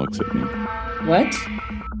stops and looks at me. What?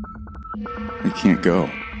 I can't go.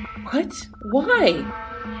 What? Why?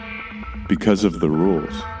 Because of the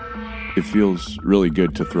rules. It feels really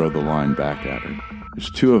good to throw the line back at her. There's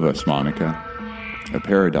two of us, Monica. A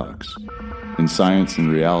paradox. In science and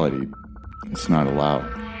reality, it's not allowed.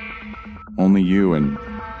 Only you and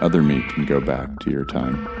other me can go back to your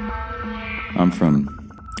time. I'm from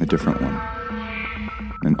a different one.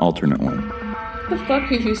 An alternate one. What the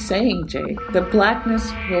fuck are you saying, Jake? The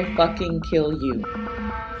blackness will fucking kill you.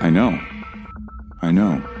 I know.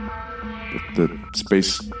 But the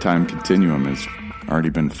space-time continuum has already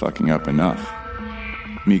been fucking up enough.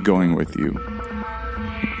 Me going with you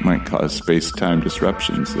might cause space-time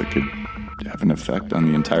disruptions that could have an effect on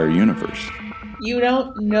the entire universe. You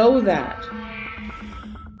don't know that.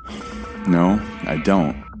 No, I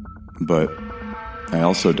don't. But I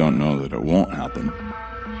also don't know that it won't happen.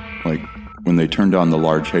 Like when they turned on the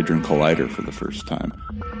Large Hadron Collider for the first time,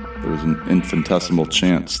 there was an infinitesimal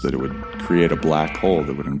chance that it would create a black hole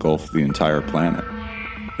that would engulf the entire planet.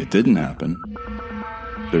 it didn't happen,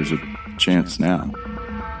 there's a chance now,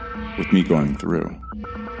 with me going through.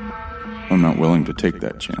 I'm not willing to take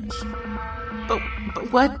that chance. But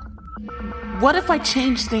what if I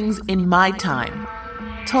change things in my time?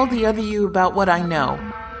 Told the other you about what I know.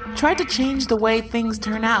 Tried to change the way things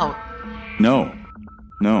turn out. No,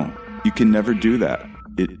 you can never do that.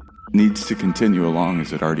 It needs to continue along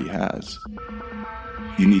as it already has.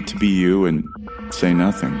 You need to be you and say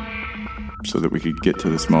nothing, so that we could get to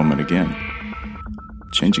this moment again.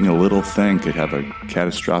 Changing a little thing could have a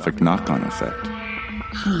catastrophic knock-on effect.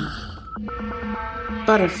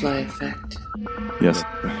 Butterfly effect. Yes,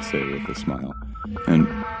 I say with a smile. And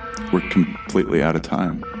we're completely out of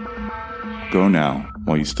time. Go now,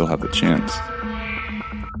 while you still have the chance.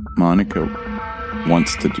 Monica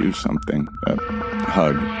wants to do something. A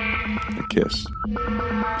hug, a kiss,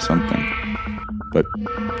 something. But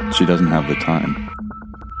she doesn't have the time.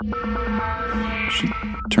 She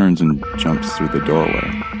turns and jumps through the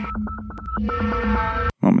doorway.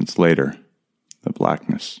 Moments later, the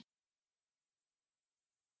blackness.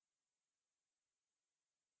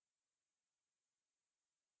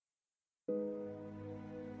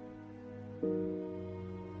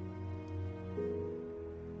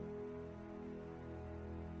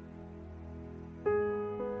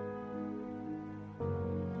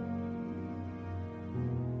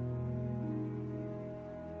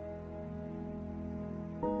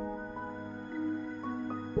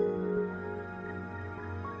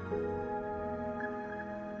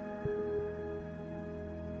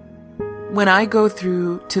 When I go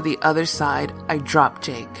through to the other side, I drop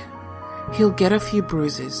Jake. He'll get a few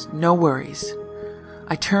bruises, no worries.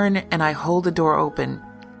 I turn and I hold the door open.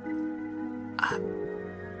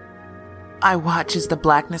 I watch as the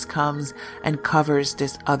blackness comes and covers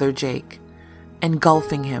this other Jake,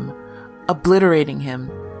 engulfing him, obliterating him,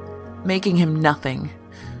 making him nothing.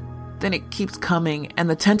 Then it keeps coming and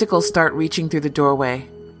the tentacles start reaching through the doorway.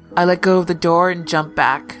 I let go of the door and jump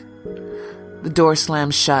back. The door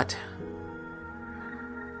slams shut.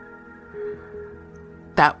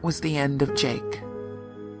 That was the end of Jake.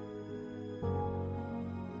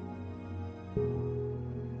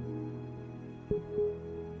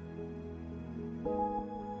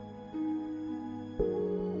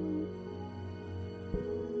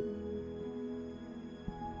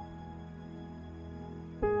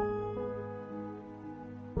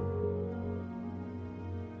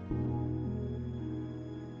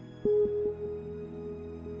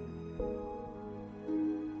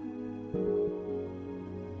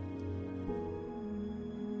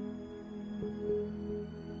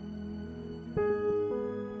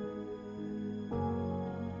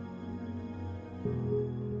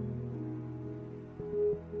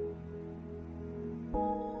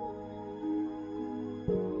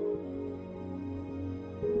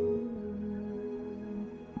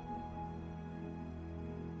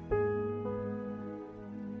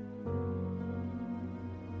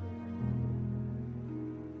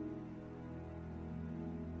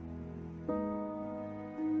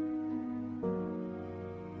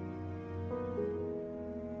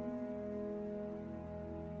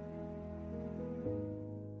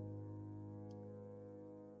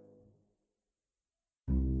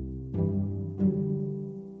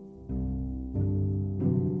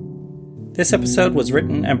 This episode was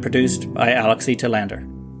written and produced by Alex E. Talander.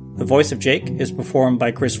 The voice of Jake is performed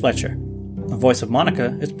by Chris Fletcher. The voice of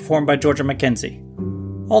Monica is performed by Georgia Mackenzie.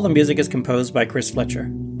 All the music is composed by Chris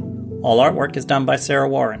Fletcher. All artwork is done by Sarah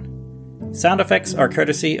Warren. Sound effects are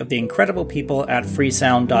courtesy of the incredible people at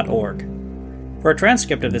freesound.org. For a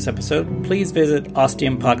transcript of this episode, please visit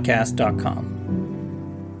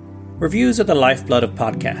ostiumpodcast.com. Reviews are the lifeblood of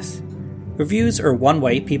podcasts. Reviews are one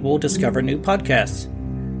way people discover new podcasts.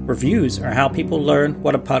 Reviews are how people learn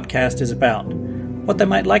what a podcast is about, what they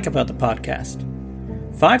might like about the podcast.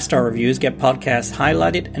 5-star reviews get podcasts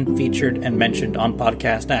highlighted and featured and mentioned on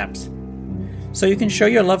podcast apps. So you can show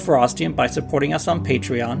your love for Ostium by supporting us on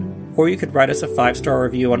Patreon, or you could write us a 5-star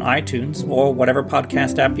review on iTunes or whatever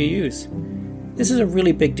podcast app you use. This is a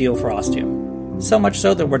really big deal for Ostium, so much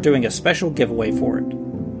so that we're doing a special giveaway for it.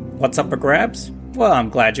 What's up for grabs? Well, I'm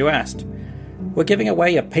glad you asked. We're giving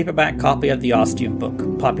away a paperback copy of the Ostium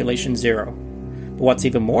book, Population Zero. But what's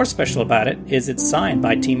even more special about it is it's signed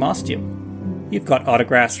by Team Ostium. You've got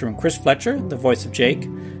autographs from Chris Fletcher, the voice of Jake,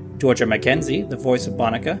 Georgia Mackenzie, the voice of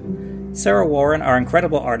Monica, Sarah Warren, our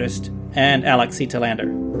incredible artist, and Alex E. Talander,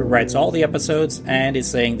 who writes all the episodes and is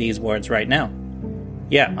saying these words right now.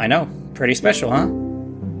 Yeah, I know. Pretty special, huh?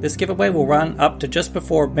 This giveaway will run up to just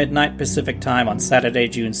before midnight Pacific time on Saturday,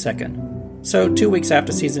 June 2nd. So 2 weeks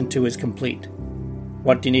after Season 2 is complete.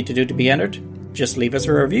 What do you need to do to be entered? Just leave us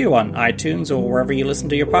a review on iTunes or wherever you listen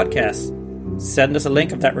to your podcasts. Send us a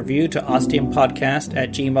link of that review to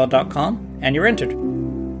ostiumpodcast@gmail.com and you're entered.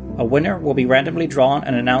 A winner will be randomly drawn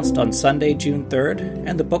and announced on Sunday, June 3rd,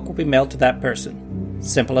 and the book will be mailed to that person.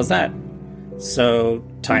 Simple as that. So,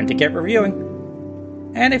 time to get reviewing.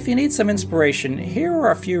 And if you need some inspiration, here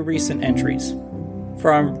are a few recent entries.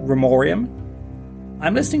 From Remorium.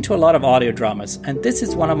 I'm listening to a lot of audio dramas, and this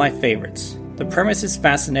is one of my favorites. The premise is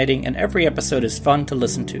fascinating, and every episode is fun to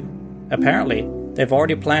listen to. Apparently, they've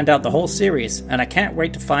already planned out the whole series, and I can't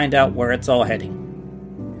wait to find out where it's all heading.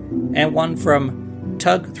 And one from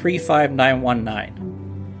Tug35919.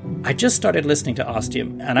 I just started listening to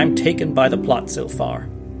Ostium, and I'm taken by the plot so far.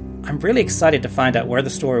 I'm really excited to find out where the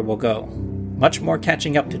story will go. Much more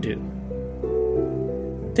catching up to do.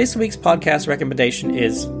 This week's podcast recommendation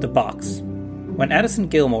is The Box. When Addison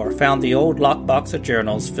Gilmore found the old lockbox of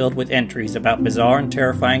journals filled with entries about bizarre and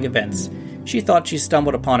terrifying events, she thought she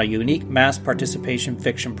stumbled upon a unique mass participation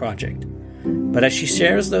fiction project. But as she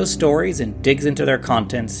shares those stories and digs into their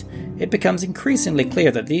contents, it becomes increasingly clear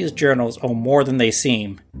that these journals are more than they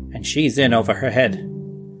seem, and she's in over her head.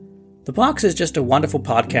 The Box is just a wonderful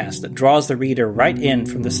podcast that draws the reader right in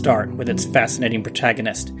from the start with its fascinating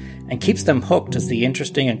protagonist, and keeps them hooked as the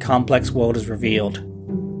interesting and complex world is revealed.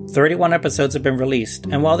 31 episodes have been released,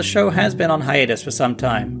 and while the show has been on hiatus for some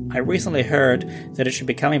time, I recently heard that it should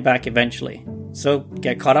be coming back eventually. So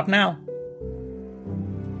get caught up now.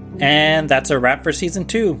 And that's a wrap for Season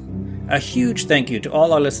 2. A huge thank you to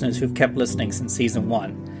all our listeners who've kept listening since Season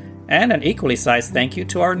 1, and an equally sized thank you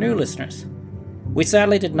to our new listeners. We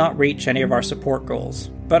sadly did not reach any of our support goals,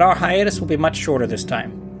 but our hiatus will be much shorter this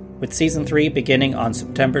time, with Season 3 beginning on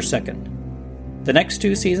September 2nd. The next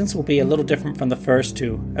 2 seasons will be a little different from the first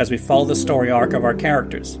 2, as we follow the story arc of our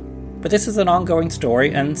characters. But this is an ongoing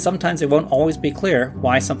story, and sometimes it won't always be clear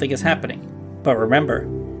why something is happening. But remember,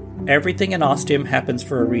 everything in Ostium happens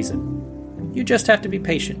for a reason. You just have to be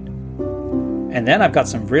patient. And then I've got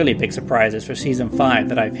some really big surprises for Season 5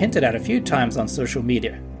 that I've hinted at a few times on social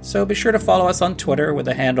media, so be sure to follow us on Twitter with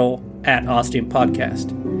the handle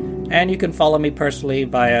 @OstiumPodcast. And you can follow me personally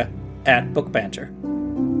via @BookBanter.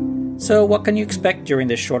 So what can you expect during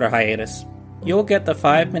this shorter hiatus? You'll get the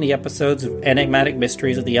 5 mini-episodes of Enigmatic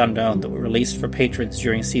Mysteries of the Unknown that were released for patrons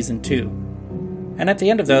during Season 2. And at the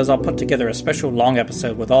end of those, I'll put together a special long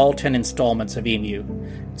episode with all 10 installments of EMU,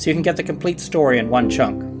 so you can get the complete story in one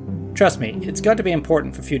chunk. Trust me, it's going to be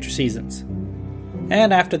important for future seasons.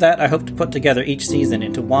 And after that, I hope to put together each season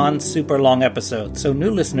into one super long episode, so new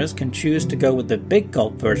listeners can choose to go with the big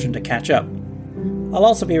gulp version to catch up. I'll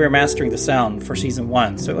also be remastering the sound for Season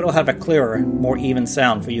 1, so it'll have a clearer, more even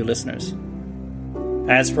sound for you listeners.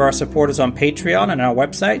 As for our supporters on Patreon and our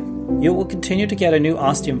website, you will continue to get a new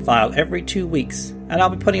Ostium file every 2 weeks, and I'll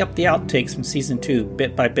be putting up the outtakes from Season 2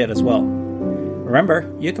 bit by bit as well. Remember,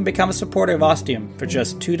 you can become a supporter of Ostium for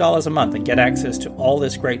just $2 a month and get access to all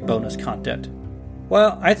this great bonus content.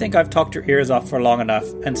 Well, I think I've talked your ears off for long enough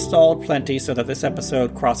and stalled plenty so that this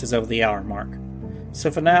episode crosses over the hour mark. So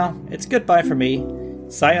for now, it's goodbye for me,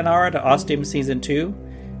 sayonara to Ostium Season 2,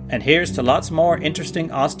 and here's to lots more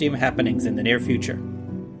interesting Ostium happenings in the near future.